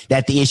indicated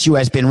that the issue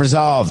has been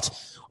resolved.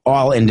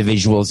 All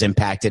individuals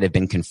impacted have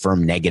been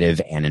confirmed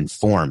negative and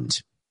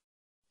informed.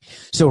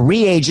 So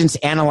reagents,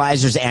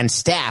 analyzers, and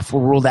staff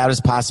were ruled out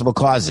as possible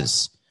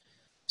causes.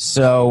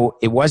 So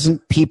it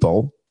wasn't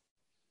people,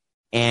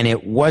 and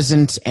it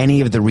wasn't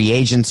any of the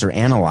reagents or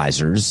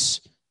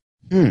analyzers.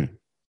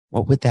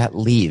 What would that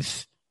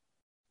leave?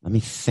 Let me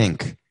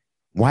think.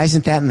 Why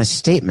isn't that in the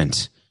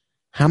statement?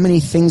 How many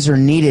things are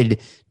needed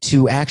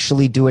to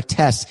actually do a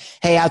test?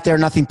 Hey, out there,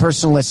 Nothing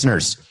Personal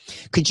listeners,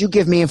 could you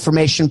give me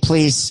information,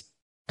 please?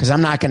 Because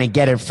I'm not going to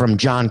get it from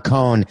John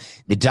Cohn,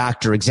 the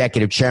doctor,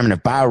 executive chairman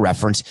of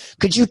BioReference.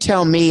 Could you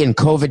tell me in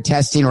COVID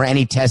testing or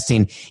any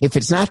testing, if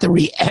it's not the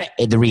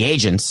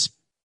reagents,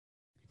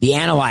 the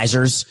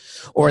analyzers,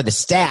 or the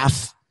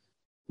staff,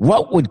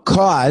 what would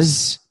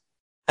cause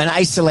an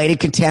isolated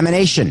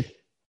contamination?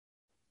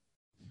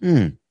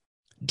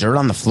 Dirt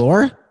on the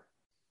floor?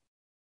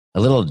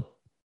 A little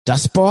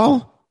dust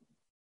ball?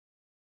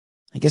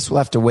 I guess we'll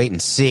have to wait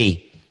and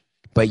see.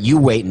 But you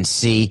wait and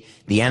see.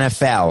 The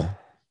NFL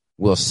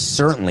will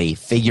certainly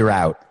figure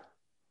out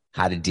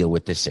how to deal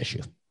with this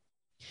issue.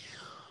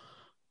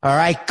 All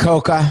right,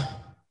 Coca.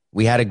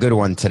 We had a good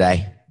one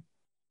today.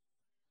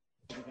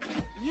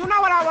 You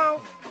know what I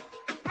want?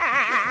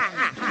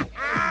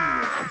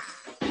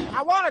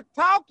 I want to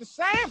talk to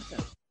Samson.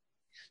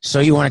 So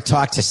you want to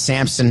talk to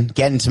Samson?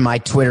 Get into my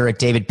Twitter at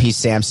David P.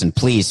 Samson.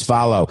 Please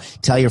follow.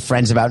 Tell your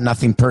friends about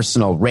Nothing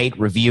Personal. Rate,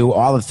 review,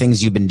 all the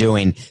things you've been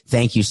doing.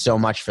 Thank you so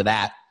much for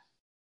that.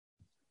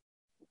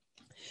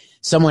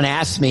 Someone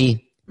asked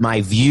me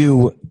my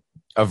view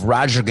of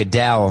Roger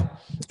Goodell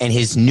and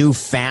his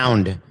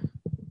newfound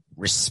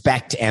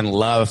respect and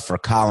love for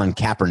Colin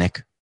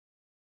Kaepernick.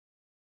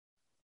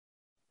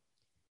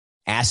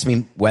 Asked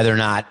me whether or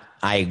not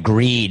I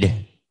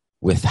agreed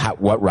with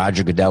what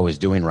Roger Goodell was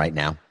doing right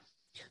now.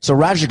 So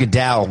Roger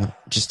Goodell,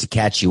 just to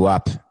catch you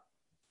up,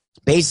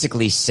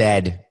 basically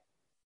said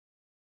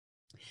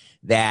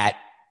that,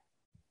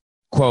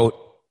 quote,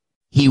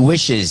 he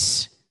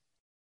wishes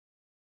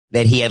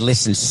that he had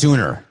listened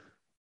sooner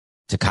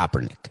to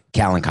Colin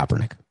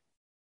Kaepernick.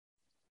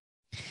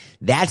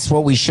 That's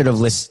what we should have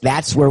listened.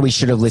 That's where we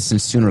should have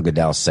listened sooner,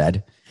 Goodell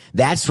said.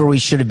 That's where we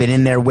should have been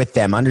in there with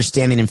them,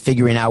 understanding and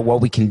figuring out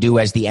what we can do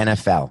as the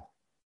NFL.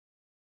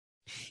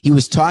 He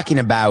was talking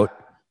about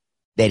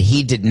that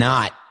he did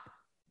not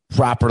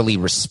properly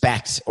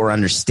respect or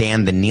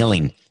understand the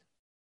kneeling.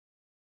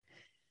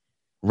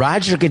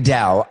 Roger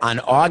Goodell on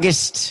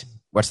August,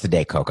 what's the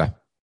day, Coca?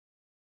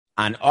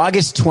 On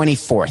August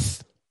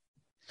 24th,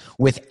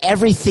 with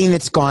everything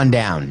that's gone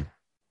down,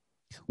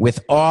 with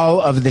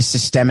all of the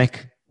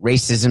systemic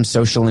racism,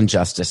 social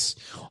injustice,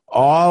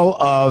 all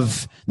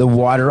of the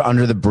water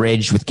under the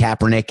bridge with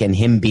Kaepernick and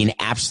him being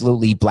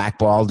absolutely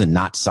blackballed and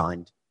not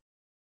signed,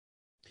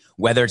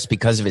 whether it's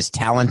because of his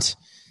talent,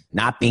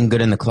 not being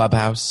good in the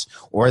clubhouse,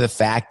 or the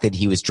fact that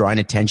he was drawing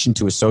attention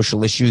to a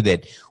social issue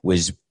that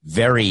was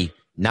very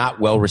not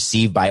well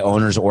received by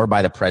owners or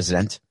by the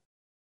president.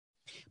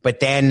 But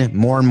then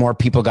more and more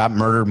people got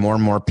murdered. More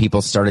and more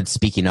people started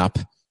speaking up.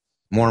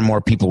 More and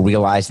more people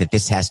realized that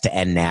this has to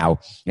end now.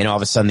 And all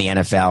of a sudden the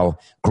NFL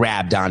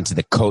grabbed onto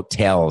the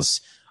coattails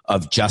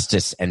of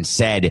justice and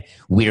said,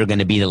 we are going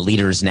to be the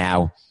leaders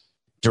now.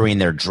 During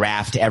their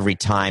draft, every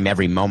time,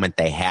 every moment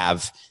they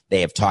have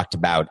talked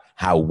about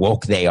how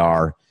woke they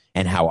are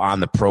and how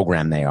on the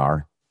program they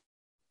are.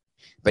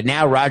 But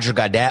now Roger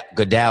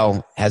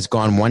Goodell has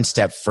gone one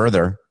step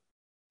further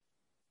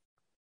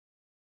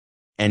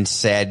and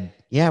said,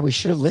 yeah, we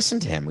should have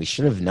listened to him. We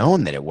should have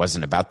known that it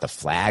wasn't about the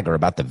flag or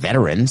about the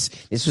veterans.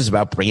 This was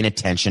about bringing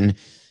attention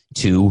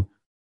to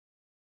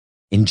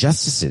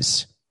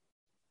injustices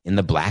in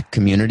the black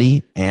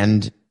community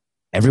and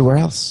everywhere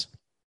else.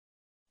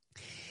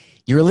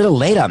 You're a little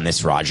late on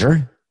this,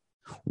 Roger.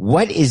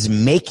 What is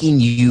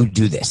making you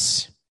do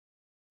this?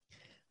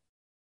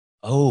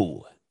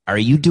 Oh, are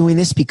you doing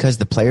this because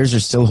the players are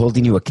still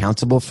holding you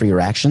accountable for your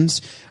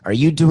actions? Are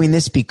you doing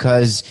this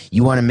because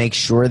you want to make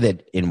sure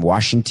that in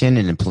Washington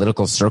and in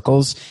political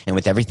circles and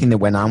with everything that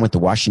went on with the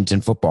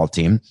Washington football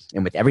team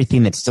and with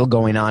everything that's still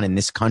going on in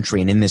this country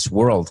and in this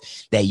world,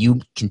 that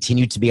you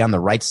continue to be on the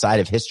right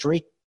side of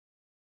history?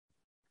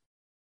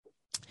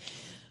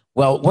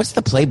 Well, what's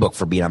the playbook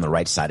for being on the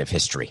right side of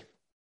history?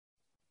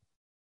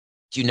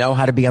 Do you know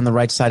how to be on the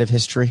right side of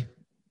history?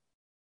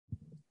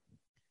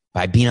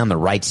 By being on the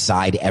right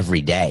side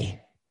every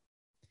day.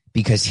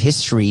 Because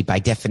history, by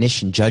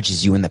definition,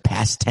 judges you in the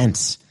past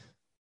tense.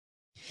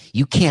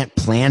 You can't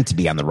plan to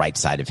be on the right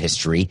side of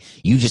history.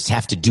 You just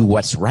have to do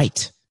what's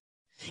right.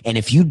 And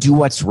if you do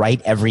what's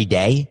right every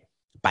day,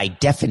 by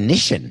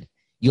definition,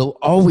 you'll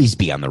always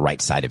be on the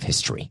right side of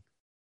history.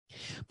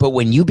 But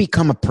when you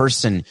become a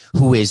person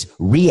who is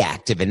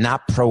reactive and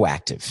not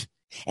proactive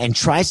and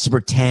tries to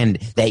pretend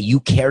that you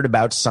cared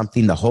about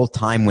something the whole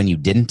time when you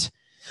didn't,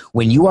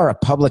 when you are a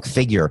public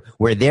figure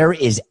where there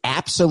is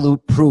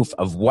absolute proof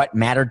of what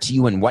mattered to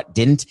you and what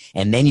didn't,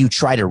 and then you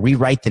try to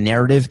rewrite the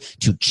narrative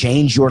to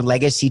change your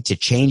legacy, to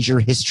change your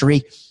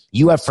history,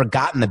 you have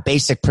forgotten the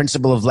basic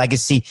principle of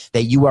legacy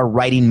that you are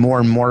writing more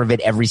and more of it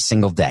every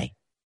single day.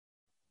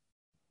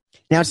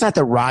 Now, it's not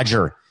that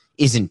Roger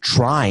isn't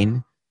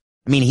trying.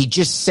 I mean, he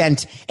just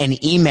sent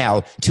an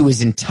email to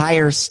his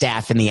entire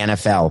staff in the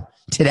NFL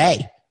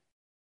today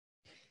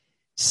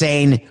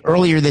saying,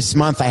 earlier this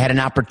month, I had an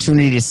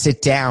opportunity to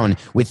sit down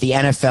with the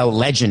NFL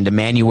legend,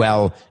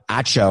 Emmanuel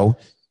Acho,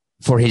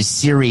 for his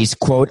series,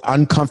 quote,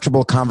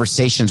 Uncomfortable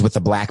Conversations with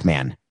a Black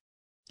Man.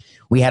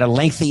 We had a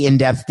lengthy,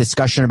 in-depth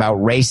discussion about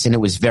race, and it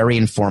was very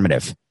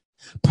informative.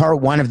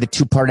 Part 1 of the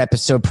 2-part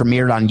episode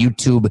premiered on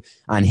YouTube,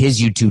 on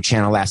his YouTube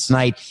channel last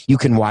night. You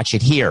can watch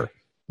it here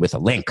with a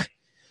link.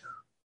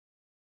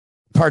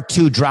 Part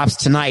 2 drops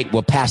tonight.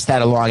 We'll pass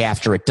that along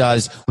after it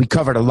does. We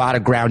covered a lot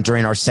of ground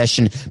during our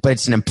session, but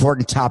it's an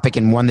important topic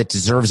and one that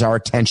deserves our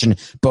attention,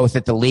 both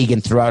at the league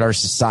and throughout our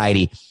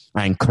society.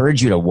 I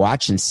encourage you to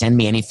watch and send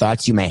me any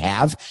thoughts you may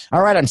have.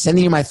 All right, I'm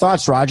sending you my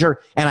thoughts, Roger,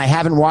 and I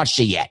haven't watched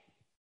it yet.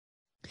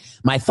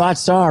 My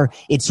thoughts are,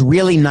 it's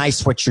really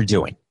nice what you're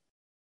doing,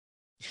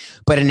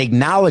 but an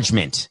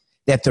acknowledgement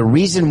that the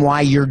reason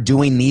why you're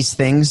doing these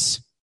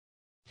things,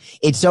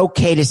 it's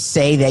okay to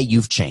say that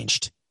you've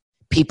changed.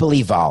 People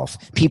evolve.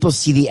 People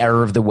see the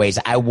error of the ways.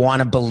 I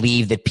want to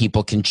believe that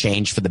people can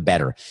change for the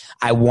better.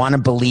 I want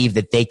to believe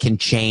that they can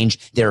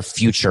change their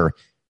future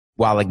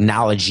while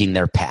acknowledging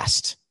their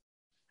past.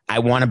 I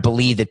want to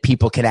believe that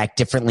people can act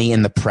differently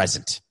in the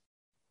present.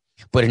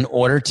 But in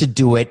order to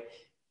do it,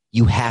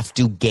 you have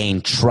to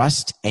gain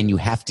trust and you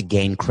have to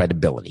gain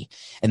credibility.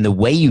 And the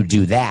way you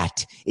do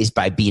that is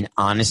by being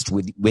honest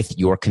with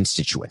your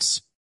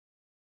constituents.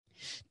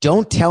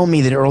 Don't tell me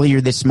that earlier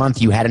this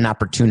month you had an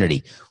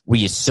opportunity. Were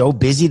you so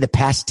busy the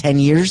past 10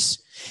 years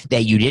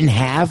that you didn't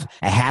have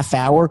a half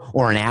hour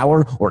or an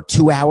hour or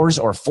 2 hours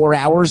or 4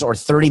 hours or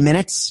 30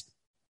 minutes?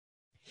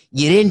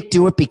 You didn't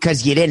do it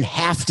because you didn't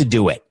have to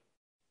do it.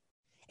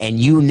 And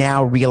you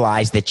now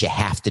realize that you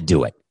have to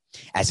do it.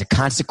 As a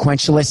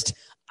consequentialist,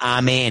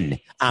 I'm in.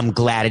 I'm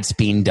glad it's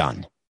being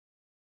done.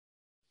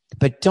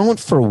 But don't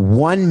for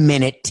 1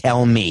 minute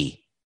tell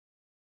me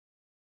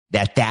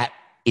that that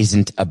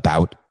isn't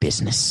about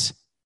business.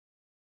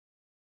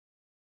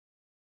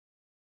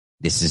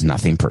 This is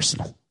nothing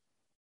personal.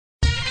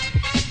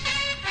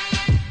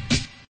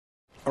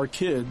 Our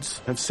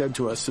kids have said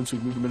to us since we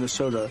moved to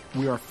Minnesota,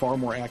 we are far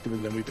more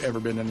active than we've ever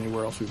been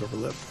anywhere else we've ever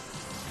lived.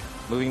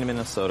 Moving to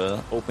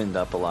Minnesota opened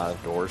up a lot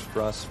of doors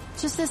for us.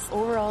 Just this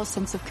overall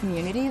sense of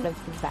community, of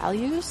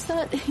values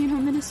that,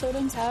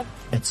 Minnesotans have.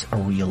 It's a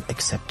real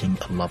accepting,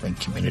 loving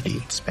community,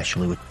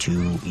 especially with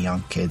 2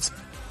 young kids.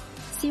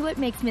 See what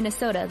makes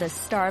Minnesota the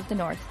star of the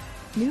North.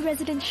 New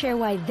residents share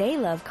why they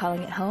love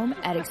calling it home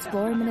at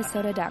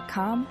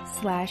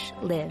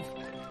exploreminnesota.com/live.